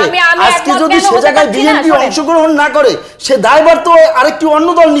শান্তিতে থাকে। আজকে যদি সে জায়গায় বিএনপি অংশগ্রহণ না করে, সে দায়ভার তো আরেকটি অন্য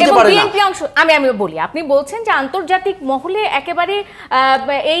দল নিতে পারে না। আমি বলি, আপনি বলছেন যে আন্তর্জাতিক মহলে একেবারে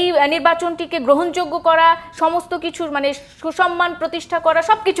এই নির্বাচনটিকে গ্রহণযোগ্য করা, সমস্ত কিছুর মানে সুসম্মান প্রতিষ্ঠা করা,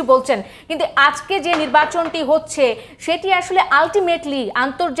 সবকিছু বলছেন, কিন্তু আজকে যে নির্বাচনটি হচ্ছে সেটি আসলে আলটিমেটলি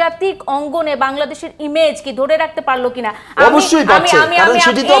আন্তর্জাতিক অঙ্গনে বাংলাদেশের ইমেজ কি ধরে রাখতে পারলো কিনা? অবশ্যই পারছে, কারণ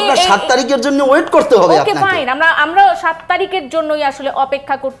সেটি তো আপনার 7 তারিখের জন্য ওয়েট করতে হবে আপনাকে। ওকে ফাইন, আমরা 7 তারিখের জন্যই আসলে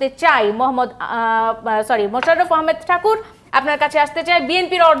অপেক্ষা করতে চাই। মোশাররফ আহমেদ ঠাকুর, আপনার কাছে আসতে চাই।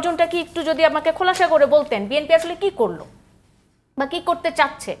 বিএনপির অর্জনটা কি একটু যদি আমাকে খোলাসা করে বলতেন, বিএনপি আসলে কি করলো বা কি করতে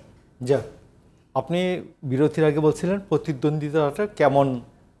চাচ্ছে? যা আপনি বিরতির আগে বলছিলেন প্রতিদ্বন্দ্বিতাটা কেমন।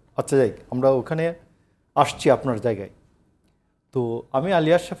 আচ্ছা যাই, আমরা ওখানে আসছি আপনার জায়গায়। তো আমি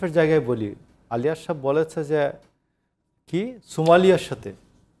আলী আশরাফের জায়গায় বলি, আলী আশরাফ বলেছে যে কি সোমালিয়ার সাথে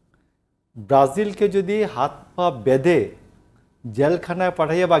ব্রাজিলকে যদি হাত পা বেঁধে জেলখানায়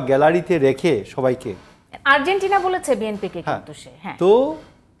পাঠাইয়া বা গ্যালারিতে রেখে সবাইকে, আর্জেন্টিনা বলেছে বিএনপিকে, কিন্তু সে তো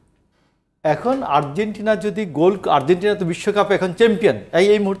এখন আর্জেন্টিনা যদি গোল, আর্জেন্টিনা তো বিশ্বকাপে এখন চ্যাম্পিয়ন,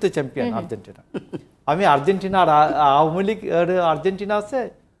 এই মুহূর্তে চ্যাম্পিয়ন আর্জেন্টিনা। আমি আর্জেন্টিনা আর আওয়ামী লীগ, আর্জেন্টিনা আছে,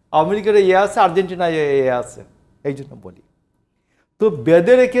 আওয়ামী লীগের আছে, আর্জেন্টিনা আছে, এই জন্য বলি। তো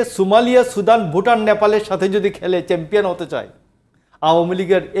বেঁধে রেখে সোমালিয়া, সুদান, ভুটান, নেপালের সাথে যদি খেলে চ্যাম্পিয়ন হতে চায়, আওয়ামী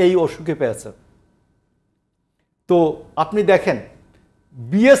লীগের এই অসুখে পেয়েছে। তো আপনি দেখেন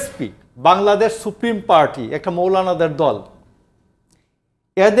বিএসপি, বাংলাদেশ সুপ্রিম পার্টি, একটা মৌলানাদের দল,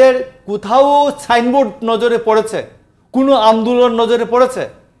 এদের কোথাও সাইনবোর্ড নজরে পড়েছে, কোনো আন্দোলন নজরে পড়েছে?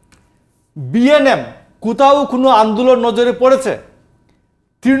 বিএনএম কোথাও কোনো আন্দোলন নজরে পড়েছে?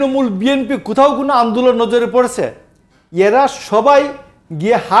 তৃণমূল, বিএনপি কোথাও কোনো আন্দোলন নজরে পড়েছে? এরা সবাই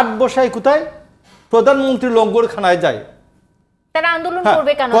গিয়ে হাট বসায় কোথায়? প্রধানমন্ত্রী লঙ্গরখানায় যায়। তারা আন্দোলন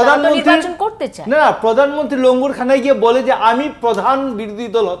করবে কেন? তারা তো নির্বাচন করতে চায়। না, প্রধানমন্ত্রী লঙ্গরখানায় গিয়ে বলে যে আমি প্রধান বিরোধী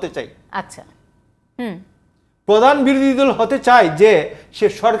দল হতে চাই। আচ্ছা, প্রধান বিরোধী দল হতে চায় যে সে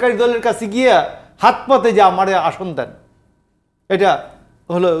সরকারি দলের কাছে গিয়ে হাত পাতে যে আমারে আসন দেন, এটা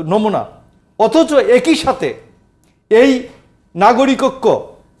হলো নমুনা। অথচ একই সাথে এই নাগরিকত্ব,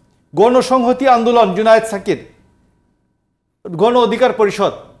 গণসংহতি আন্দোলন, জুনায়েদ সাকির, গণ অধিকার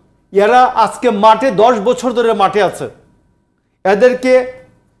পরিষদ, এরা আজকে মাঠে 10 বছর ধরে মাঠে আছে। এদেরকে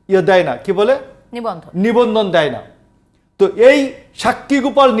দেয় না, কি বলে, নিবন্ধন দেয় না। তো এই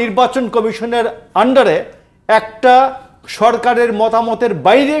সাক্ষীগোপাল নির্বাচন কমিশনের আন্ডারে একটা সরকারের মতামতের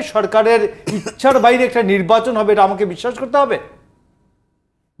বাইরে, সরকারের ইচ্ছার বাইরে একটা নির্বাচন হবে, এটা আমাকে বিশ্বাস করতে হবে?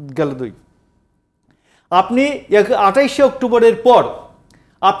 গেল 2। আপনি 28শে অক্টোবরের পর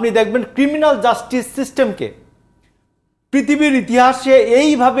আপনি দেখবেন ক্রিমিনাল জাস্টিস সিস্টেমকে পৃথিবীর ইতিহাসে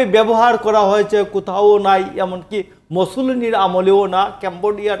এইভাবে ব্যবহার করা হয়েছে কোথাও নাই, এমনকি মুসলিনীর আমলেও না,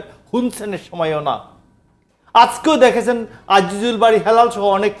 ক্যাম্বোডিয়ার হুনসেনের সময়ও না। আজকেও দেখেছেন আজিজুল বাড়ি, হেলাল সহ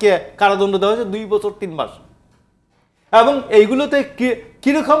অনেককে কারাদণ্ড দেওয়া হয়েছে 2 বছর 3 মাস। এবং এইগুলোতে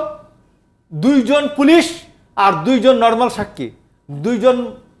কিরকম 2 জন পুলিশ আর 2 জন নর্মাল সাক্ষী, 2 জন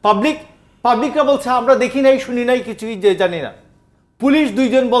পাবলিকরা বলছে আমরা দেখি নাই, শুনি নাই, কিছুই জানি না। পুলিশ 2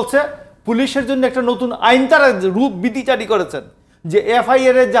 জন বলছে, পুলিশের জন্য একটা নতুন আইন তারা রূপ বিধি জারি করেছেন যে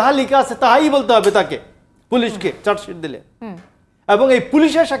এফআইআর এ যাহা লেখা আছে তাহাই বলতে হবে তাকে, পুলিশকে চার্জশিট দিলে। এবং এই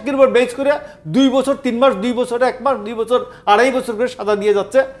পুলিশের সাক্ষীর উপর বেস করে 2 বছর 3 মাস, 2 বছর 1 মাস, 2 বছর 2.5 বছর করে সাজা দিয়ে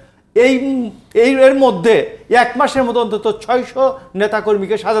যাচ্ছে। এর মধ্যে 1 মাসের মতো অন্তত 600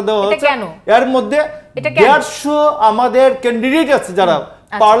 নেতাকর্মীকে সাজা দেওয়া হচ্ছে। এর মধ্যে 150 আমাদের ক্যান্ডিডেট আছে যারা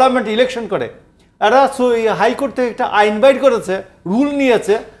পার্লামেন্ট ইলেকশন করে, এরা হাইকোর্ট থেকে একটা আইন বাইর করেছে, রুল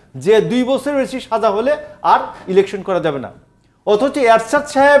নিয়েছে যে 2 বছরের বেশি সাজা হলে আর ইলেকশন করা যাবে না। অথচ এরশাদ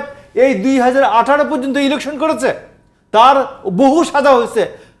সাহেব এই 2018 পর্যন্ত ইলেকশন করেছে, তার বহু সাজা হয়েছে।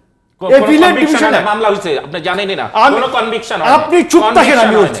 আপনি চুপ থাকেন,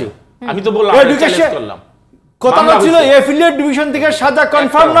 আমি বলছি, আমি তো বললাম কথাটা ছিল এফিলিয়েট ডিভিশন থেকে সাজা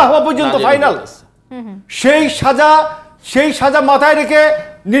কনফার্ম না হওয়া পর্যন্ত ফাইনাল। সেই সাজা মাথায় রেখে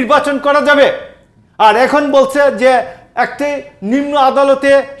নির্বাচন করা যাবে। আর এখন বলছে যে একটি নিম্ন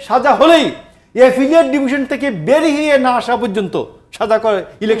আদালতে সাজা হলেই এফিলিয়েট ডিভিশন থেকে বেরিয়ে না আসা পর্যন্ত সাজা করে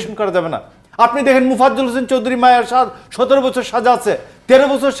ইলেকশন করা যাবে না। আপনি দেখেন মুফাজ্জল হোসেন চৌধুরী মায়ের 17 বছর সাজা আছে, 13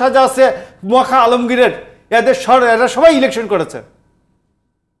 বছর সাজা আছে মোয়াখা আলমগীরের, এরা সবাই ইলেকশন করেছে।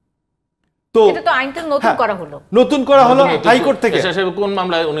 তো এটা তো আইনটা নতুন করা হলো হাইকোর্ট থেকে। কোন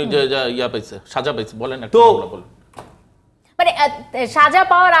মামলায় উনি ইয়া পাইছে, সাজা পাইছে বলেন একটা, তো মানে সাজা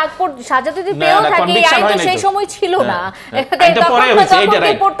পাওয়ার আগ সাজা যদি পেও থাকে এই আইন তো সেই সময় ছিল না,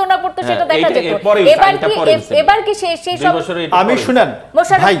 পড়তো না পড়তো সেটা দেখা যেত। এবার কি সেই সব আমি শুনেন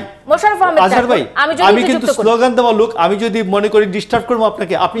ভাই মোশাররফ আহমেদ আজহার ভাই, আমি কিন্তু স্লোগান দেওয়া লোক, আমি যদি মনে করি ডিস্টার্ব করব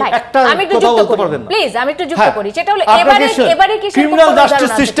আপনাকে, আপনি একটা কথা বলতে পারবেন না প্লিজ। আমি একটু যুক্ত করি, সেটা হলো এবারে কি ক্রিমিনাল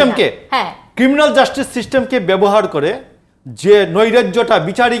জাস্টিস সিস্টেমকে, ক্রিমিনাল জাস্টিস সিস্টেমকে ব্যবহার করে যে নৈরাজ্যটা,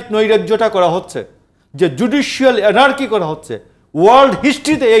 বিচারিক নৈরাজ্যটা করা হচ্ছে, যে জুডিশিয়াল এনার্কি করা হচ্ছে, ওয়ার্ল্ড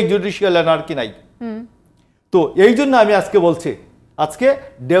হিস্ট্রিতে এই জুডিশিয়াল এনার্কি নাই। তো এই জন্য আমি আজকে বলছি, আজকে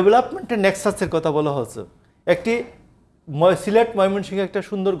ডেভেলপমেন্টের নেক্সাসের কথা বলা হচ্ছে। একটি সিলেট ময়মনসিংহে একটা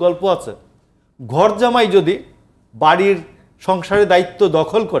সুন্দর গল্প আছে, ঘর জামাই যদি বাড়ির সংসারের দায়িত্ব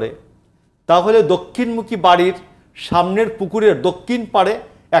দখল করে, তাহলে দক্ষিণমুখী বাড়ির সামনের পুকুরের দক্ষিণ পাড়ে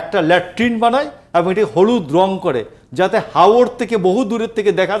একটা ল্যাট্রিন বানায় এবং এটি হলুদ রং করে, যাতে হাওর থেকে বহু দূরের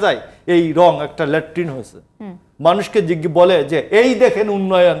থেকে দেখা যায় এই রং একটা ল্যাট্রিন হয়েছে। মানুষকে বলে যে এই দেখেন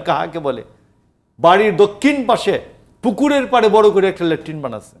উন্নয়ন কাহাকে বলে, বাড়ির দক্ষিণ পাশে পুকুরের পাড়ে বড় করে একটা ল্যাট্রিন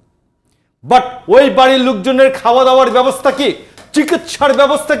বানাচ্ছে। বাট ওই বাড়ির লোকজনের খাওয়া দাওয়ার ব্যবস্থা কি, চিকিৎসার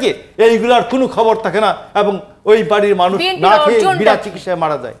ব্যবস্থা কি, এইগুলার কোনো খবর থাকে না, এবং ওই বাড়ির মানুষ না খেয়ে বিনা চিকিৎসায়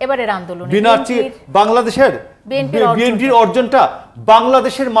মারা যায়। এবারের আন্দোলন বাংলাদেশের বিএনপির অর্জনটা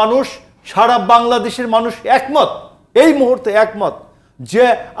বাংলাদেশের মানুষ, সারা বাংলাদেশের মানুষ একমত, এই মুহূর্তে একমত যে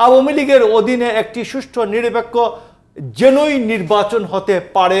আওয়ামী লীগের অধীনে একটি সুষ্ঠু নিরপেক্ষ যেনই নির্বাচন হতে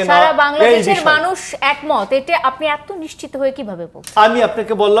পারে না। সারা বাংলাদেশের মানুষ একমত, এটা আপনি এত নিশ্চিত হয়ে কিভাবে বলছেন? আমি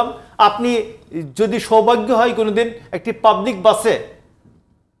আপনাকে বললাম, আপনি যদি সৌভাগ্য হয় কোনোদিন একটি পাবলিক বাসে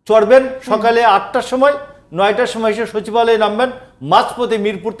চড়বেন, সকালে 8টার সময় 9টার সময় এসে সচিবালয়ে নামবেন, মাঝপথে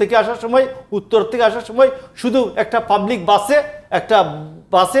মিরপুর থেকে আসার সময়, উত্তর থেকে আসার সময় শুধু একটা পাবলিক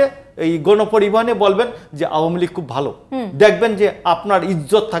বাসে এই গণপরিবহনে বলবেন যে আওয়ামী লীগ খুব ভালো, দেখবেন যে আপনার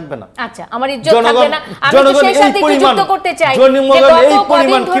ইজ্জত থাকবে না। আচ্ছা, আমার ইজ্জত থাকবে না। আমি তো সেই সাথে যুক্ত করতে চাই যে গত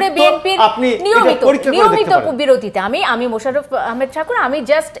কদিন ধরে বিএনপির নিয়মিত বিরোধিতা, আমি মোশাররফ আহমেদ ঠাকুর, আমি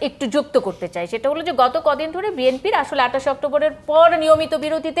জাস্ট একটু যুক্ত করতে চাই, সেটা হলো যে গত কদিন ধরে বিএনপির আসলে 28 অক্টোবরের পর নিয়মিত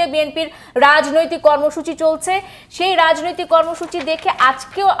বিরোধিতে বিএনপির রাজনৈতিক কর্মসূচি চলছে। সেই রাজনৈতিক কর্মসূচি দেখে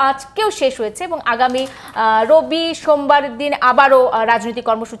আজকেও শেষ হয়েছে এবং আগামী রবি সোমবার দিন আবারও রাজনৈতিক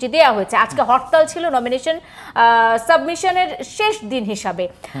কর্মসূচি দেওয়া হয়েছে। আজকে হরতাল ছিল নমিনেশন সাবমিশনের শেষ দিন হিসাবে।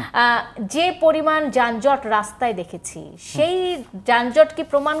 যে পরিমাণ যানজট রাস্তায় দেখেছি, সেই যানজট কি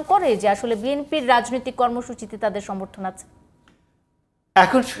প্রমাণ করে যে আসলে বিএনপির রাজনৈতিক কর্মসূচিতে তাদের সমর্থন আছে?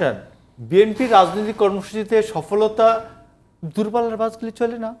 এখন শুনেন, বিএনপির রাজনৈতিক কর্মসূচিতে সফলতা, দূরপাল্লার বাসগুলি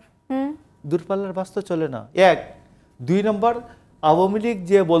চলে না, দূরপাল্লার বাস তো চলে না। 1 2 নম্বর, আওয়ামী লীগ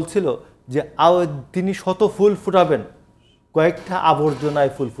যে বলছিল যে তিনি শত ফুল ফুটাবেন, কয়েকটা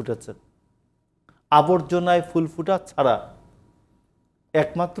আবর্জনায় ফুল ফুটেছেন। আবর্জনায় ফুল ফুটা ছাড়া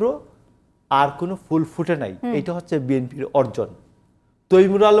একমাত্র আর কোনো ফুল ফুটে নাই। এটা হচ্ছে বিএনপির অর্জন।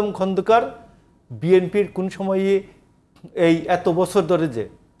 তৈমুর আলম খন্দকার বিএনপির কোন সময়ে এই এত বছর ধরে যে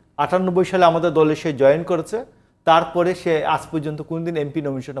 98 সালে আমাদের দলে সে জয়েন করেছে, তারপরে সে আজ পর্যন্ত কোনদিন এমপি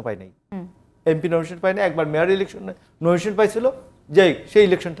নমিনেশনও পায় নাই। এমপি নমিনেশন পায় না, একবার মেয়র ইলেকশন নমিনেশন পাইছিল, যে সেই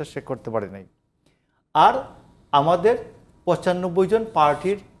ইলেকশনটা সে করতে পারে নাই। আর আমাদের 95 জন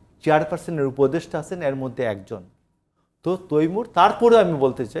পার্টির চেয়ারপারসনের উপদেষ্টা আছেন, এর মধ্যে একজন তো তৈমুর। তারপরে আমি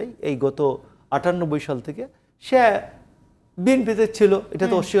বলতে চাই, এই গত 98 সাল থেকে সে বিএনপিতে ছিল, এটা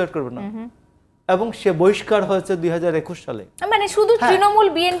তো অস্বীকার করবে না, এবং সে বহিষ্কার হয়েছে 2021 সালে। মানে শুধু তৃণমূল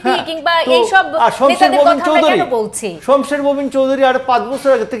বিএনপি কিংবা এই সব নেতাদের কথা আমরা কেন বলছি? শমশের মোবিন চৌধুরী আর 5 বছর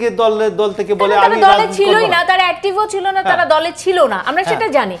আগে থেকে দল থেকে বলে আমি দলে ছিলই না, তারা অ্যাক্টিভও ছিল না, তারা দলে ছিল না, আমরা সেটা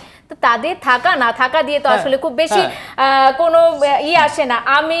জানি। তো তাদের থাকা না থাকা দিয়ে তো আসলে খুব বেশি কোনো আসে না।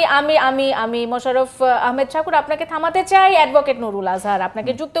 আমি মোশাররফ আহমেদ ঠাকুর আপনাকে থামাতে চাই, অ্যাডভোকেট নুরুল আজহার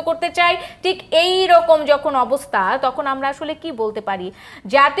আপনাকে যুক্ত করতে চাই। ঠিক এই রকম যখন অবস্থা, তখন আমরা আসলে কি বলতে পারি,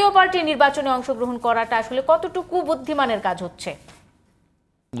 জাতীয় পার্টির নির্বাচনে অংশগ্রহণ করাটা আসলে কতটুকু বুদ্ধিমানের কাজ হচ্ছে?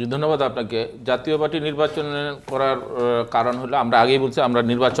 ধন্যবাদ আপনাকে। জাতীয় পার্টি নির্বাচন করার কারণ হলো, আমরা আগেই বলছি আমরা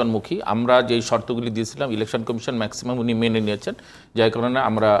নির্বাচনমুখী। আমরা যেই শর্তগুলি দিয়েছিলাম ইলেকশন কমিশন ম্যাক্সিমাম উনি মেনে নিয়েছেন, যার কারণে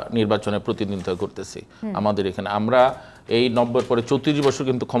আমরা নির্বাচনে প্রতিনিধিত্ব করতেছি। আমাদের এখানে আমরা এই 90 পরে 34 বছর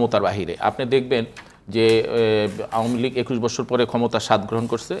কিন্তু ক্ষমতার বাহিরে। আপনি দেখবেন যে আওয়ামী লীগ 21 বছর পরে ক্ষমতা স্বাদ গ্রহণ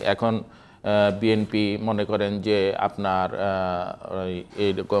করছে। এখন বিএনপি মনে করেন যে আপনার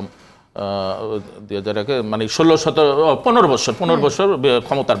এইরকম 2000 মানে 15 বছর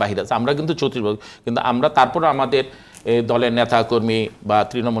ক্ষমতার বাহিরে আছে। আমরা কিন্তু 34 বছর, কিন্তু আমরা তারপর আমাদের দলের নেতা কর্মী বা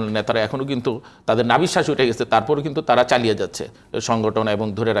তৃণমূলের নেতারা এখনও কিন্তু তাদের নাভিশ্বাস উঠে গেছে, তারপরেও কিন্তু তারা চালিয়ে যাচ্ছে সংগঠন এবং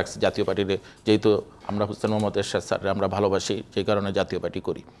ধরে রাখছে জাতীয় পার্টির। যেহেতু আমরা হোসেন মোহাম্মদ এরশাদ স্যার আমরা ভালোবাসি, সেই কারণে জাতীয় পার্টি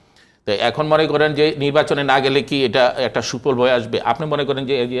করি। তো এখন মনে করেন যে নির্বাচনে না গেলে কি এটা একটা সুফল হয়ে আসবে? আপনি মনে করেন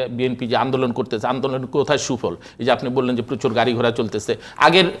যে বিএনপি যে আন্দোলন করতেছে, আন্দোলন কোথায় সুফল? এই যে আপনি বললেন যে প্রচুর গাড়ি ঘোড়া চলতেছে,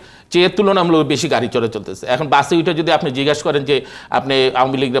 আগের চেয়ে তুলনামূলক বেশি গাড়ি চড়ে চলতেছে। এখন বাসে উঠে যদি আপনি জিজ্ঞাসা করেন যে আপনি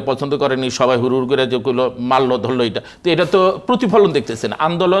আওয়ামী লীগরা পছন্দ করেননি, সবাই হুড় করে যেগুলো মারলো ধরলো, এটা তো প্রতিফলন দেখতেছেন।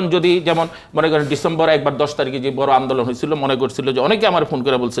 আন্দোলন যদি যেমন মনে করেন ডিসেম্বর একবার 10 তারিখে যে বড় আন্দোলন হয়েছিল, মনে করছিল যে অনেকে আমার ফোন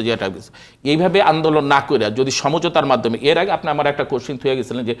করে বলছে যে এটা এইভাবে আন্দোলন না করে যদি সমঝোতার মাধ্যমে, এর আগে আপনি আমার একটা কোশ্চিন হয়ে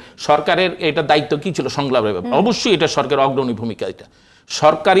গেছিলেন যে সরকারের এটা দায়িত্ব কি ছিল সংলাপের ব্যাপারে। অবশ্যই এটা সরকারের অগ্রণী ভূমিকা, এটা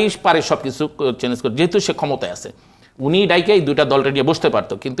সরকারই পারে সবকিছু চেঞ্জ করে, যেহেতু সে ক্ষমতায় আছে। উনি ডাইকে এই দুইটা দলটা নিয়ে বসতে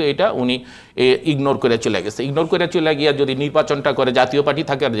পারতো, কিন্তু এটা উনি ইগনোর করে চলে গেছে। ইগনোর করে চলে গিয়ে যদি নির্বাচনটা করে জাতীয় পার্টি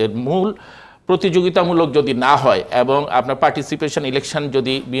থাকে, যে মূল প্রতিযোগিতামূলক যদি না হয় এবং আপনার পার্টিসিপেশন ইলেকশন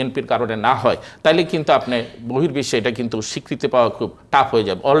যদি বিএনপির কারণে না হয়, তাহলে কিন্তু আপনি বহির্বিশ্বে এটা কিন্তু স্বীকৃতি পাওয়া খুব টাফ হয়ে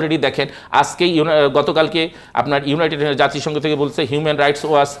যাবে। অলরেডি দেখেন আজকে গতকালকে আপনার ইউনাইটেড জাতিসংঘ থেকে বলছে হিউম্যান রাইটস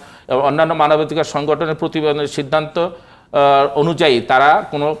ওয়াচ অন্যান্য মানবাধিকার সংগঠনের প্রতিবেদনের সিদ্ধান্ত অনুযায়ী তারা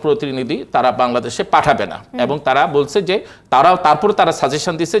কোনো প্রতিনিধি তারা বাংলাদেশে পাঠাবে না, এবং তারা বলছে যে তারপরে তারা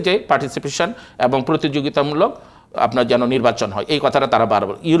সাজেশন দিচ্ছে যে পার্টিসিপেশন এবং প্রতিযোগিতামূলক আপনার যেন নির্বাচন হয়। এই কথাটা তারা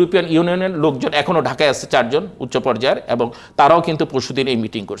বারবার, ইউরোপিয়ান ইউনিয়নের লোকজন এখনও ঢাকায় আছে 4 জন উচ্চ পর্যায়ের, এবং তারাও কিন্তু পরশুদিন এই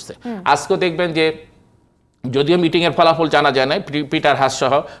মিটিং করছে। আজকেও দেখবেন যে যদিও মিটিংয়ের ফলাফল জানা যায় না, পিটার হাস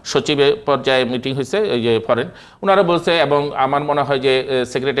সহ সচিবের পর্যায়ে মিটিং হয়েছে এই যে ফরেন, ওনারা বলছে, এবং আমার মনে হয় যে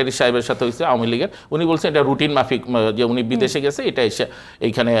সেক্রেটারি সাহেবের সাথে হয়েছে আওয়ামী লীগের, উনি বলছেন এটা রুটিন মাফিক, যে উনি বিদেশে গেছে এটা এসে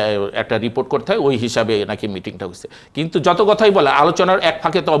এইখানে একটা রিপোর্ট করতে হয়, ওই হিসাবে নাকি মিটিংটা হয়েছে। কিন্তু যত কথাই বলে আলোচনার এক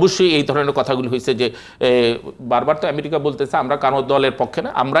ফাঁকে তো অবশ্যই এই ধরনের কথাগুলো হয়েছে যে বারবার তো আমেরিকা বলতেছে আমরা কারো দলের পক্ষে না,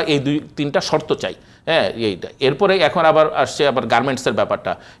 আমরা এই 2-3টা শর্ত চাই। হ্যাঁ, এইটা এরপরে এখন আবার আসছে আবার গার্মেন্টসের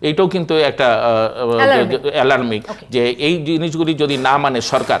ব্যাপারটা, এইটাও কিন্তু একটা অ্যালার্মিং, যে এই জিনিসগুলি যদি না মানে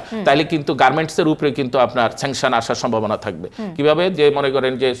সরকার, তাহলে কিন্তু গার্মেন্টসের উপরে কিন্তু আপনার স্যাংশন আসার সম্ভাবনা থাকবে। কিভাবে? যে মনে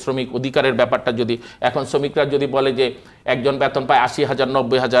করেন যে শ্রমিক অধিকারের ব্যাপারটা যদি এখন শ্রমিকরা যদি বলে যে একজন বেতন পায় 80,000,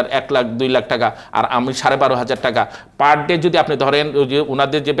 90,000, 1 লাখ, 2 লাখ টাকা, আর আমি 12,500 টাকা পার ডে যদি আপনি ধরেন, যে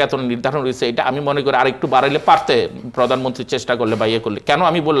ওনাদের যে বেতন নির্ধারণ রয়েছে, এটা আমি মনে করি আরেকটু বাড়াইলে পারতে প্রধানমন্ত্রী চেষ্টা করলে বা ইয়ে করলে। কেন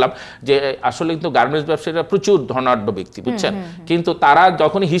আমি বললাম যে আসলে কিন্তু গার্মেন্টস ব্যবসায়ীরা প্রচুর ধনাঢ্য ব্যক্তি, বুঝছেন, কিন্তু তারা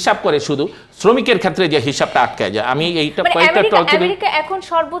যখনই হিসাব করে শুধু শ্রমিকের ক্ষেত্রে যে হিসাবটা আটকায় যায়। আমি এইটা আমেরিকা এখন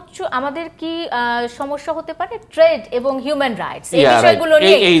সর্বোচ্চ আমাদের কি সমস্যা হতে পারে ট্রেড এবং হিউম্যান রাইটস, এই বিষয়গুলো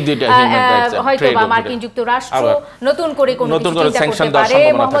নিয়ে এই দুইটা হিউম্যান রাইটস, হয়তো বা মার্কিন যুক্তরাষ্ট্র নতুন করে কোনো স্যাংশন দেওয়ার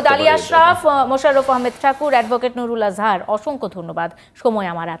সম্ভাবনা মোহাম্মদ আলী আশরাফ, মোশাররফ আহমেদ ঠাকুর, অ্যাডভোকেট নুরুল আজহার, অসংখ্য ধন্যবাদ। সময়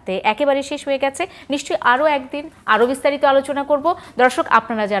আমার হাতে একেবারে শেষ হয়ে গেছে, নিশ্চয়ই আরো একদিন আরো বিস্তারিত আলোচনা করব। দর্শক,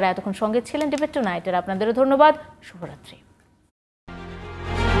 আপনারা যারা এতক্ষণ সঙ্গে ছিলেন ডিবেট টুনাইটের, আপনাদেরও ধন্যবাদ। শুভরাত্রি।